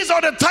 And these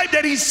are the type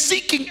that he's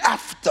seeking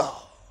after.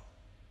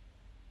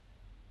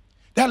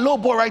 That little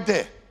boy right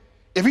there,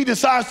 if he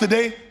decides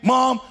today,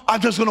 Mom,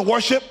 I'm just going to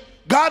worship,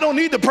 God don't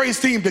need the praise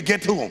team to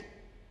get to him.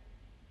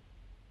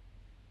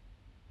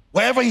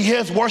 Wherever he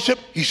hears worship,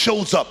 he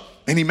shows up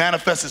and he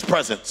manifests his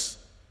presence,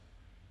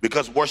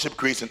 because worship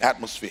creates an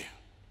atmosphere.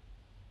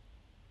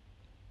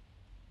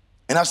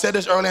 And I said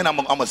this earlier, and I'm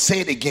going to say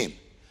it again.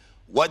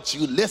 What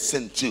you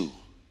listen to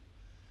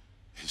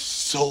is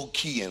so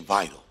key and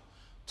vital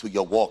to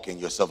your walk and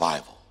your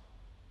survival.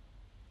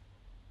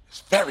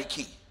 It's very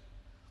key,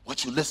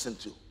 what you listen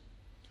to.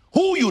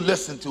 Who you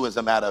listen to, as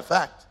a matter of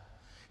fact.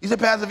 He said,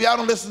 Pastor, if y'all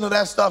don't listen to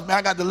that stuff, man,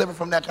 I got delivered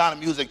from that kind of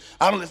music.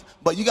 I don't listen.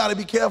 But you got to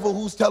be careful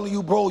who's telling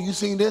you, bro, you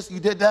seen this, you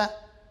did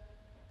that?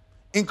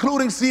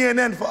 Including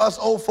CNN for us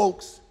old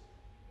folks,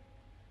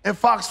 and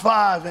Fox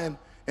 5 and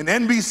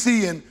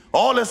NBC and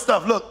all this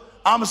stuff. Look,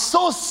 I'm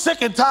so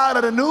sick and tired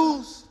of the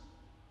news,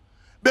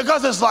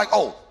 because it's like,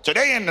 oh,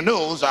 today in the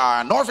news,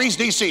 Northeast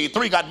DC,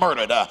 3 got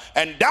murdered,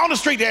 and down the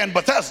street there in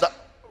Bethesda.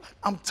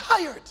 I'm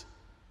tired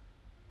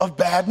of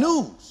bad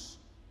news.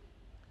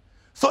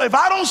 So if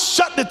I don't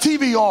shut the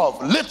TV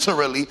off,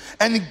 literally,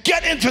 and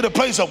get into the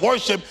place of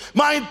worship,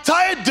 my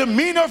entire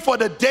demeanor for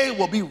the day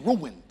will be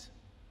ruined.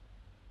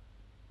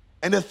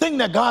 And the thing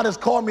that God has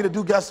called me to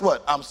do, guess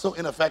what? I'm so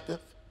ineffective.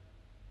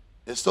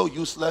 It's so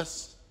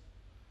useless.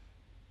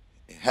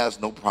 It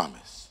has no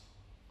promise.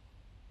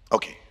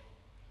 Okay.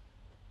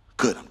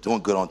 Good, I'm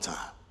doing good on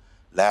time.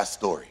 Last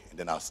story, and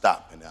then I'll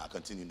stop, and then I'll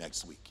continue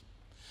next week.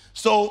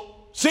 So,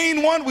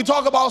 scene 1, we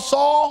talk about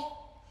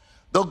Saul,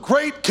 the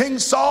great King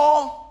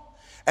Saul,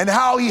 and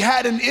how he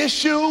had an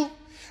issue,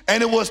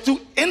 and it was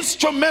through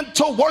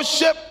instrumental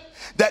worship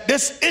that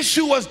this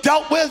issue was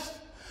dealt with.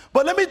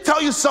 But let me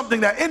tell you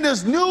something, that in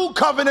this new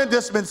covenant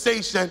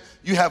dispensation,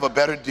 you have a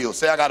better deal.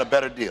 Say, I got a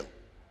better deal.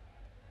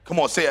 Come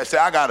on, say it. Say,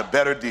 I got a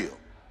better deal.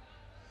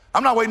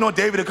 I'm not waiting on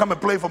David to come and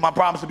play for my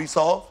problems to be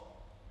solved.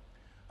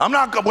 I'm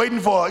not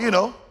waiting for, I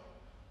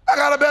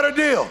got a better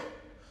deal.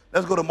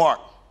 Let's go to Mark.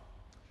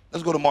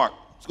 Let's go to Mark.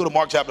 Let's go to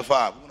Mark chapter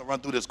 5. We're going to run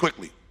through this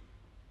quickly.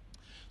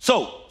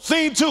 So,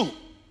 scene 2.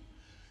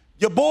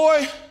 Your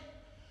boy,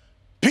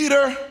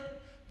 Peter,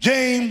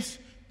 James,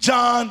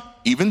 John,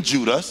 even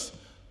Judas,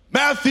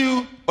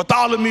 Matthew,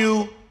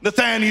 Bartholomew,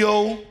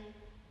 Nathaniel.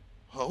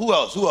 Who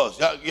else?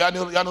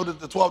 Y'all know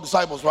the 12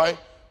 disciples, right?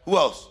 Who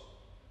else?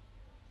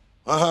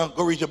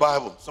 Go read your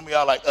Bible. Some of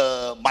y'all like,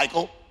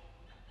 Michael.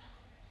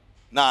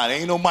 Nah, there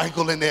ain't no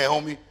Michael in there,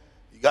 homie.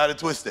 You got it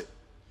twisted.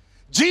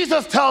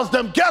 Jesus tells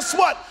them, guess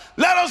what?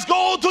 Let us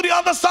go to the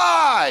other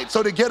side.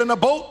 So they get in a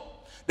boat.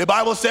 The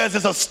Bible says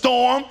there's a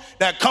storm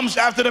that comes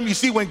after them. You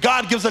see, when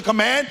God gives a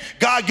command,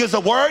 God gives a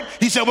word.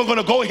 He said, we're going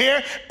to go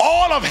here.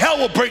 All of hell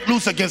will break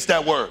loose against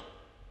that word.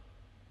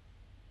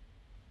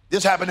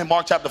 This happened in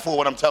Mark chapter 4,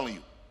 what I'm telling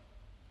you.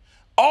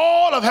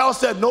 All of hell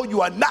said, no,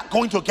 you are not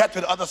going to get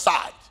to the other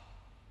side.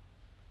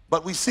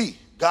 But we see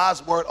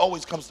God's word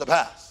always comes to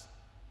pass.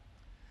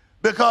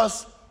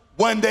 Because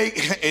when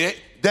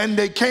then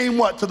they came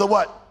what? To the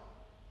what?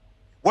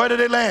 Where did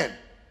they land?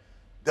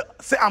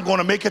 Say, I'm going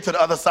to make it to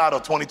the other side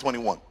of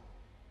 2021.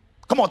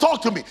 Come on,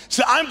 talk to me.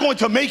 Say, I'm going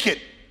to make it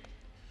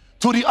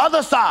to the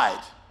other side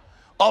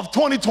of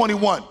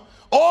 2021.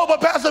 Oh, but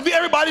Pastor V,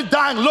 everybody's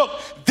dying. Look,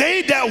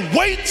 they that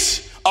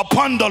wait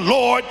upon the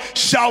Lord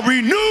shall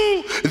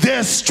renew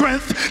their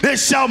strength. They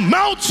shall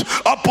mount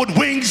up with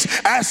wings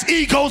as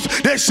eagles.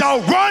 They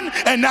shall run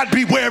and not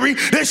be weary.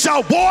 They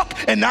shall walk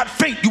and not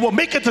faint. You will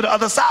make it to the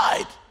other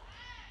side.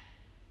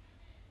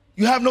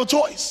 You have no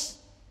choice.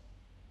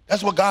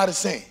 That's what God is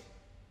saying.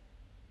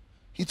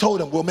 He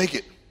told them, we'll make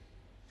it.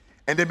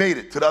 And they made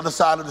it to the other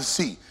side of the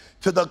sea,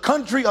 to the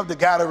country of the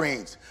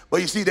Gadarenes.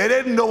 But you see, they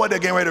didn't know what they're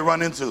getting ready to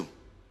run into.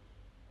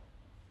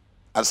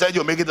 I said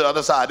you'll make it to the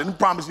other side. I didn't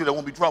promise you there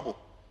won't be trouble.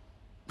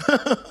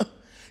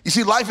 You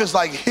see, life is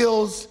like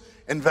hills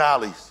and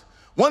valleys.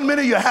 One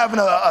minute you're having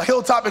a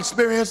hilltop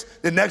experience,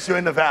 the next you're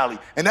in the valley.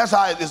 And that's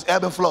how it is,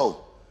 ebb and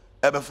flow.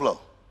 Ebb and flow.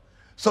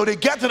 So they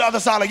get to the other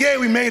side, like, yeah,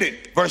 we made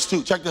it. Verse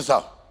 2, check this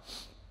out.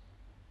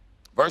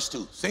 Verse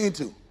 2, scene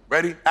 2.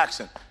 Ready?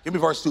 Action. Give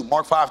me verse 2.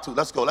 Mark 5:2.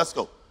 Let's go. Let's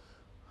go.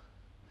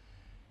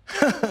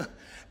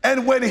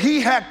 And when he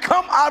had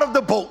come out of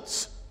the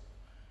boats,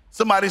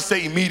 somebody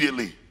say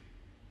immediately.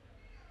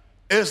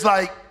 It's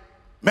like,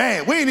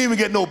 man, we ain't even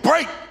get no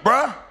break,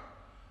 bruh.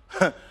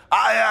 COVID,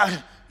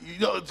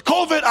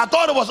 I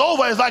thought it was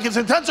over. It's like it's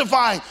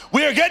intensifying.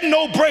 We are getting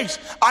no breaks.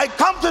 I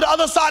come to the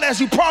other side as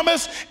you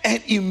promised,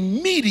 and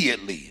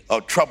immediately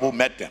a trouble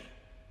met them.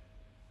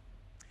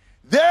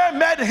 There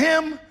met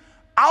him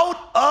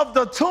out of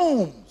the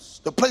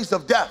tombs, the place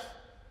of death,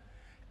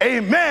 a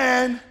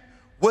man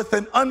with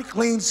an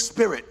unclean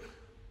spirit.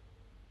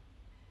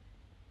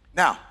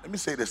 Now, let me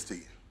say this to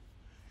you.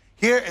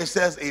 Here it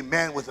says a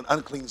man with an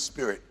unclean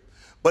spirit.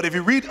 But if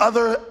you read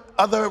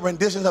other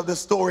renditions of this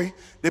story,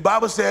 the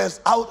Bible says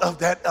out of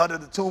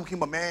the tomb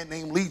came a man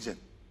named Legion.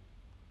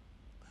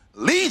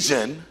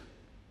 Legion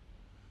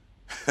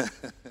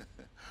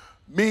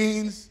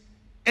means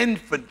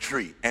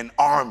infantry and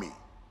army,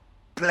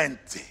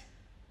 plenty.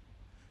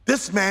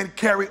 This man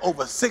carried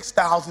over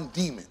 6,000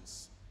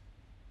 demons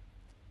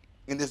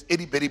in this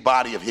itty bitty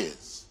body of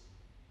his.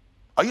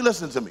 Are you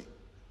listening to me?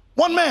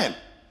 One man.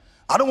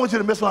 I don't want you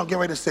to miss what I'm getting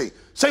ready to say.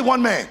 Say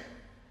one man.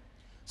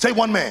 Say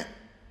one man.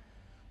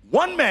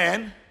 One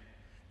man,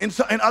 in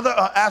other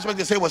aspects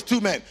they say was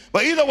two men.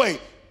 But either way,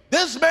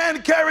 this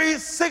man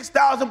carries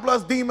 6,000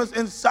 plus demons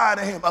inside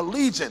of him, a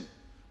legion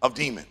of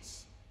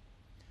demons.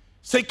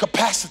 Say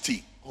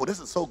capacity. Oh, this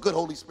is so good,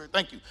 Holy Spirit,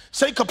 thank you.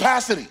 Say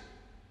capacity.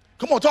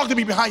 Come on, talk to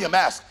me behind your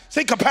mask.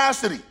 Say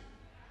capacity.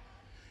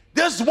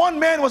 This one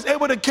man was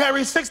able to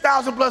carry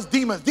 6,000 plus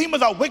demons.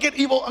 Demons are wicked,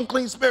 evil,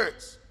 unclean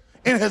spirits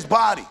in his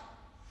body.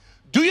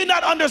 Do you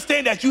not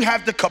understand that you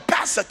have the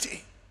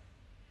capacity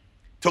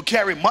to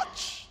carry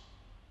much?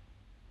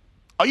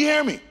 Are you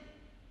hearing me?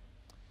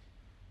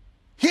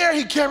 Here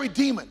he carried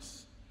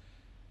demons.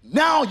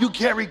 Now you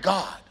carry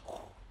God.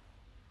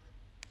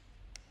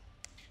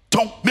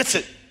 Don't miss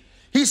it.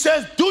 He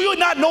says, do you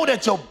not know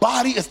that your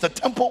body is the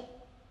temple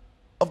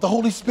of the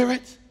Holy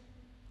Spirit?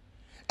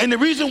 And the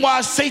reason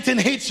why Satan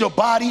hates your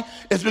body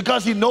is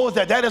because he knows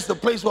that that is the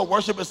place where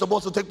worship is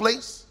supposed to take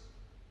place.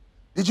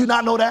 Did you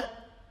not know that?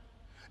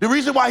 The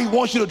reason why he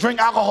wants you to drink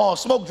alcohol,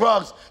 smoke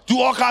drugs,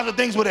 do all kinds of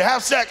things with it,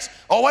 have sex,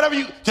 or whatever,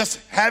 you just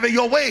have it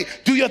your way,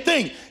 do your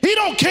thing. He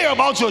don't care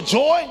about your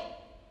joy.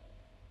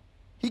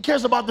 He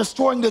cares about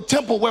destroying the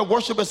temple where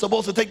worship is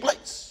supposed to take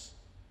place.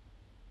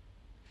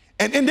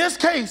 And in this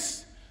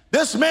case,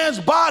 this man's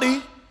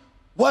body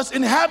was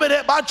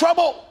inhabited by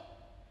trouble.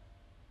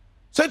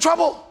 Say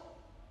trouble.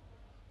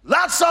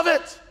 Lots of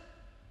it.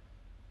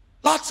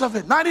 Lots of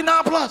it.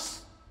 99 plus.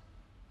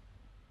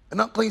 An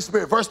unclean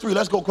spirit. Verse 3,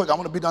 let's go quick. I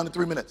want to be done in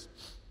 3 minutes.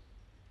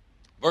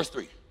 Verse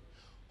 3.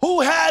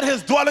 Who had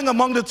his dwelling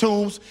among the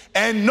tombs,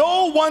 and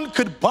no one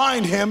could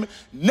bind him,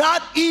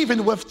 not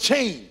even with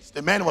chains.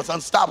 The man was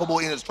unstoppable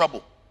in his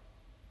trouble.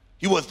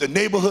 He was the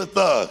neighborhood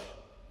thug,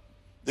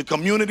 the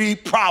community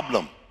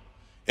problem.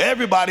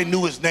 Everybody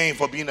knew his name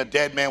for being a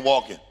dead man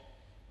walking.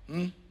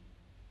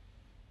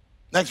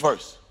 Next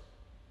verse.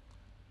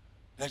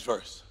 Next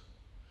verse.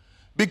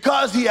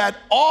 Because he had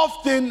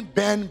often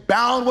been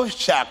bound with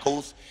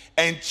shackles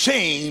and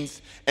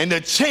chains, and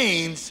the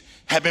chains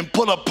had been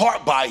pulled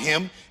apart by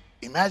him.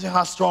 Imagine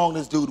how strong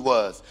this dude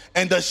was.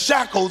 And the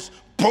shackles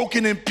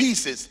broken in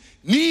pieces.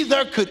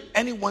 Neither could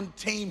anyone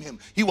tame him.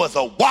 He was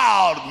a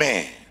wild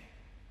man,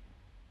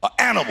 an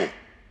animal.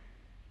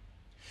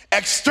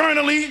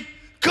 Externally,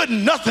 could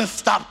nothing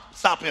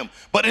stop him.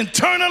 But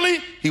internally,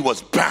 he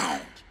was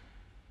bound.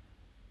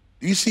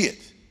 Do you see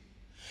it?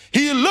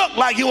 He looked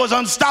like he was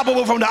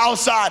unstoppable from the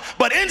outside,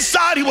 but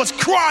inside he was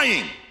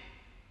crying.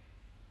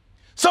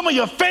 Some of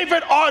your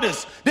favorite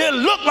artists, they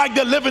look like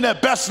they're living their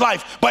best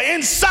life, but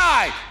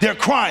inside they're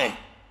crying.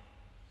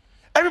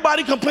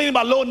 Everybody complaining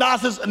about Lil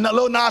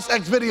Nas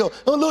X video.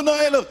 Oh, Lil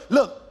Nas,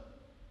 look.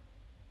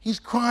 He's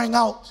crying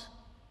out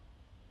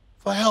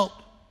for help.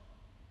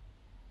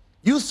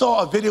 You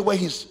saw a video where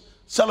he's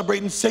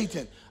celebrating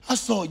Satan. I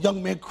saw a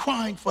young man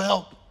crying for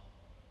help,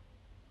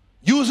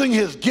 using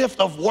his gift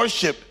of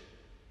worship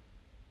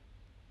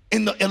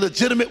in the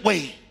illegitimate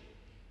way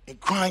and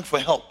crying for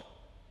help.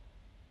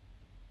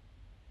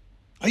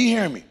 Are you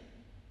hearing me?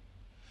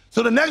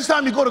 So the next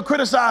time you go to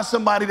criticize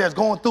somebody that's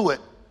going through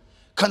it,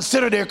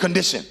 consider their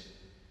condition.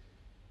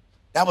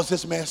 That was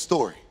this man's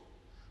story.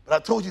 But I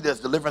told you there's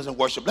deliverance and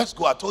worship. Let's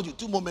go. I told you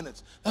 2 more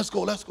minutes. Let's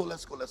go, let's go,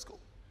 let's go, let's go.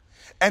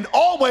 And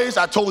always,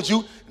 I told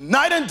you,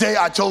 night and day,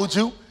 I told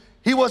you,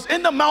 he was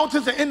in the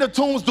mountains and in the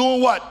tombs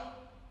doing what?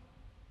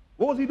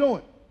 What was he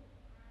doing?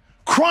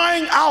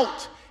 Crying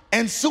out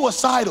and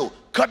suicidal,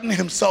 cutting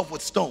himself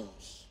with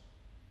stones.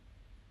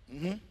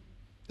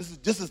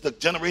 This is the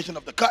generation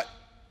of the cut.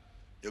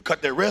 They'll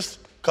cut their wrists,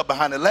 cut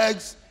behind their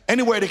legs,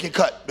 anywhere they can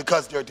cut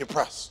because they're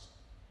depressed,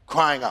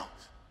 crying out.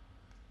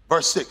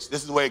 Verse 6,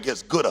 this is where it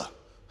gets gooder,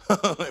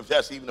 if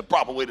that's even the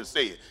proper way to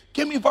say it.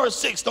 Give me verse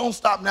 6, don't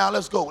stop now,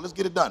 let's go, let's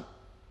get it done.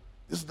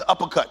 This is the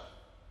uppercut.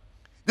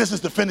 This is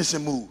the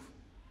finishing move.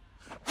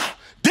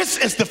 This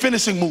is the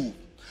finishing move.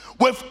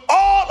 With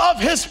all of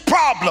his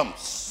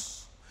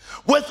problems,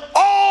 with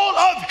all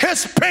of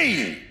his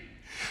pain,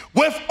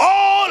 with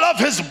all of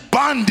his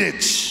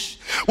bondage,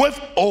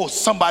 oh,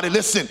 somebody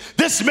listen,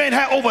 this man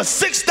had over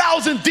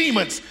 6,000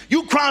 demons.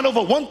 You crying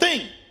over one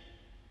thing.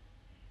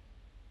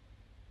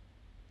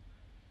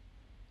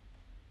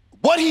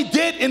 What he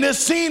did in this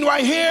scene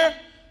right here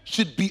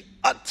should be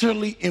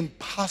utterly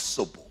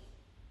impossible.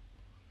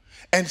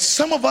 And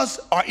some of us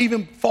are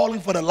even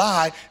falling for the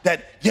lie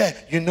that, yeah,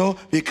 you know,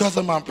 because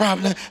of my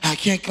problem, I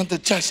can't come to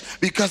church.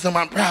 Because of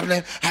my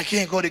problem, I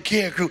can't go to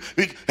care group.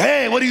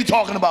 Hey, what are you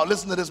talking about?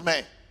 Listen to this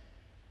man.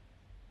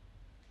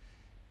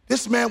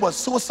 This man was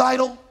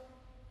suicidal.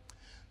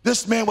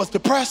 This man was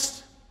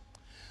depressed.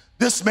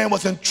 This man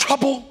was in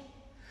trouble.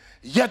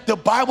 Yet the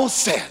Bible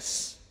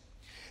says,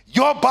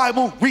 your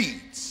Bible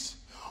reads,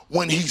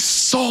 when he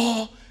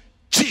saw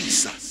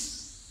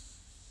Jesus.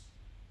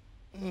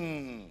 I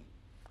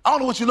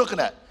don't know what you're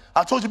looking at.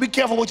 I told you be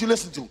careful what you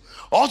listen to.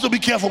 Also be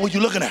careful what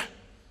you're looking at.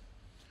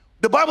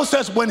 The Bible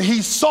says when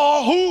he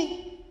saw who?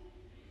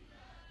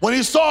 When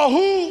he saw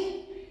who?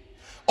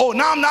 Oh,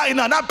 now I'm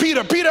not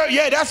Peter. Peter,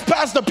 yeah, that's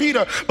Pastor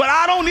Peter. But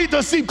I don't need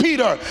to see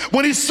Peter.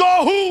 When he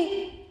saw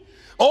who?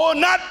 Oh,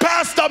 not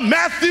Pastor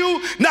Matthew,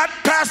 not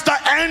Pastor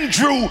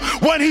Andrew.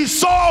 When he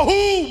saw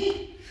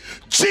who?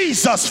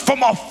 Jesus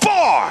from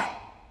afar.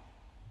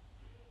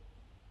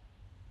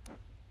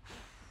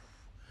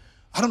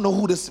 I don't know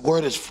who this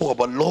word is for,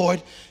 but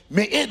Lord,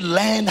 may it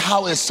land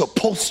how it's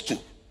supposed to.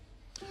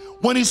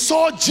 When he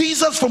saw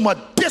Jesus from a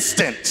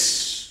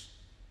distance,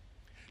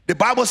 the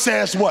Bible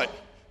says what?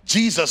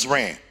 Jesus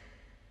ran,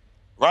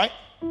 right?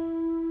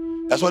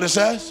 That's what it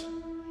says.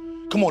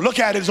 Come on, look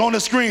at it. It's on the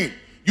screen.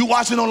 You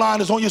watching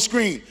online, it's on your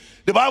screen.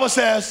 The Bible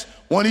says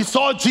when he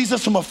saw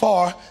Jesus from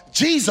afar,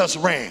 Jesus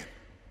ran,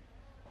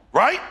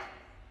 right?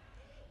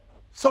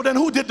 So then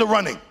who did the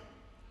running?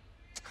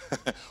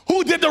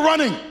 Who did the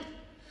running?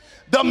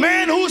 The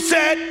man who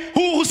said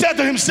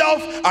to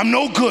himself, I'm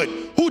no good.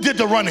 Who did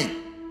the running?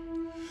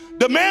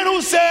 The man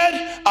who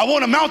said, I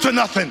won't amount to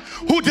nothing.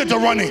 Who did the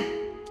running?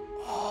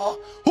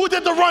 Who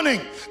did the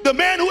running? The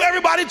man who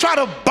everybody tried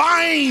to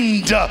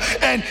bind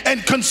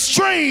and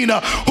constrain.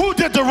 Who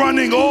did the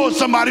running? Oh,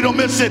 somebody don't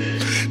miss it.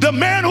 The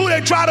man who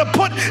they tried to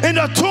put in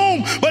a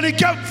tomb, but he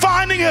kept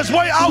finding his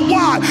way out.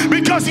 Why?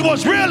 Because he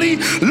was really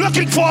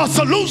looking for a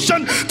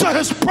solution to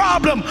his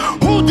problem.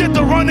 Who did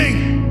the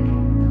running?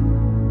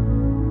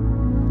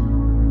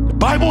 The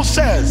Bible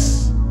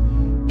says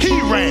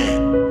he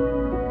ran.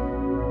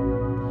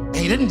 And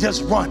he didn't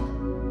just run.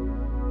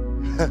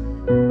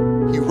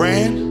 He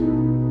ran.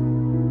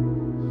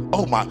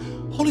 Oh my,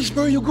 Holy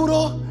Spirit, you good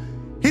all?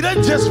 He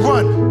didn't just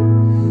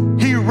run.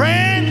 He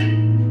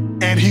ran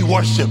and he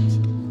worshiped.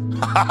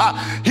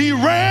 He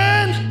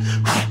ran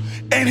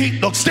and he,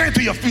 look, stand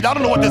to your feet. I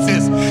don't know what this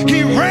is.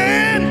 He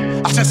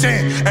ran, I said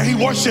stand, and he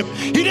worshiped.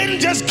 He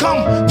didn't just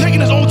come taking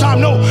his own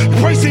time. No,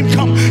 praise him,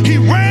 come. He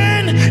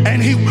ran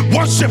and he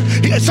worshiped.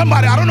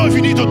 Somebody, I don't know if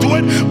you need to do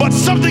it, but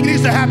something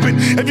needs to happen.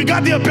 If you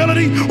got the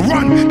ability,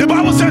 run. The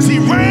Bible says he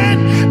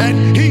ran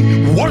and he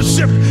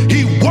worshiped.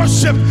 He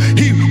worshiped.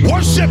 He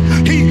worshiped.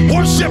 He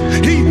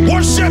worshiped. He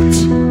worshiped.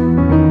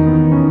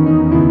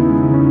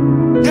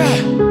 Yeah.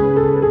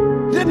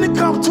 Didn't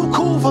come too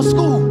cool for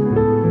school.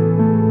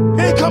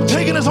 He didn't come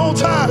taking his own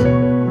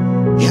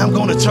time. Yeah, I'm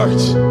going to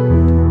church.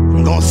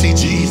 I'm going to see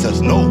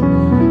Jesus. No.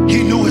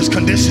 He knew his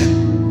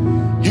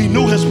condition. He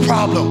knew his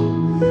problem.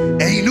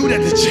 And he knew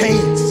that the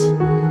chains,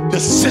 the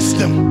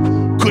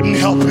system couldn't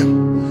help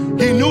him.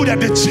 He knew that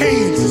the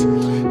chains,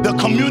 the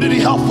community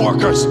health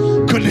workers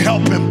couldn't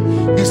help him.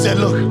 He said,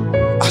 look,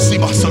 I see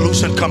my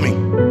solution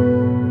coming.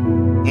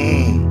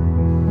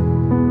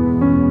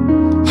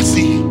 I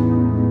see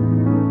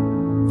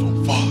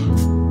from far.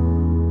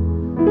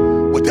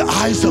 With the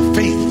eyes of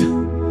faith,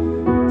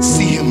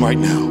 see him right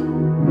now.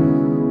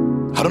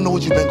 I don't know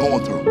what you've been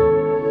going through.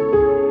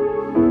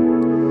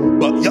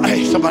 But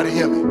hey, somebody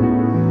hear me.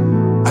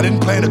 I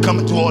didn't plan to come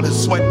into all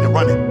this sweating and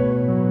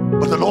running.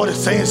 But the Lord is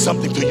saying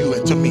something to you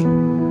and to me.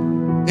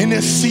 In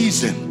this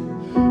season,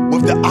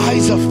 with the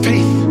eyes of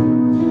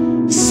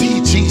faith,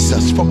 see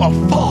Jesus from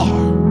afar.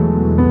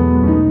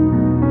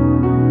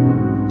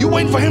 You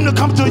waiting for him to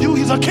come to you,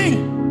 he's a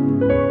king.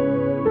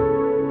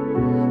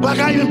 But I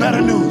got even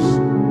better news.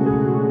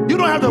 You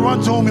don't have to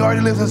run to him, he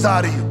already lives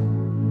inside of you.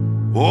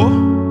 Oh,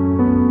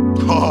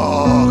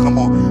 come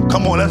on.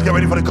 Come on, let's get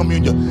ready for the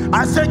communion.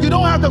 I said you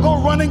don't have to go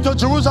running to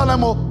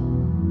Jerusalem.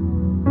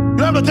 You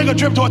don't have to take a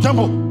trip to a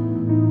temple.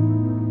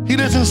 He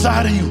lives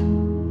inside of you.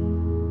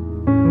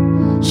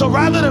 So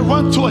rather than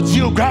run to a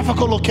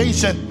geographical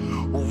location,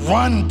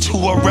 run to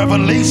a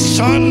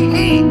revelation.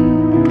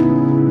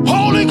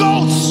 Holy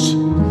Ghost.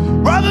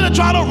 Rather than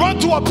try to run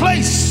to a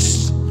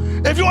place.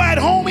 If you're at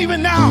home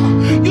even now,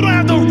 you don't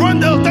have to run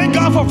there. Thank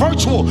God for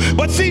virtual.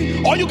 But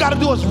see, all you got to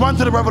do is run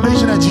to the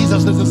revelation that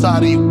Jesus lives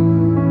inside of you.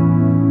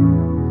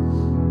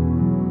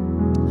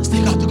 Let's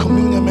take out the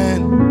communion,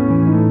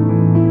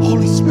 man.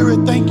 Holy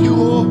Spirit, thank you,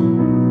 Lord.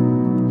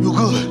 You're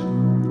good.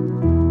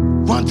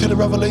 Run to the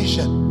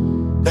revelation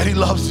that he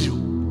loves you.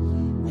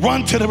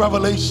 Run to the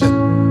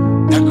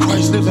revelation that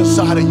Christ lives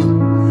inside of you.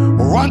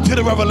 Run to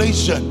the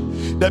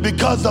revelation that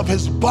because of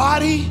his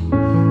body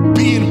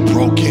being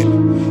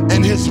broken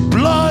and his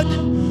blood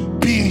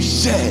being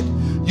shed,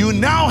 you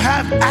now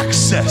have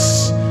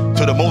access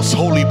to the most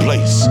holy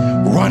place.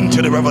 Run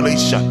to the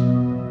revelation.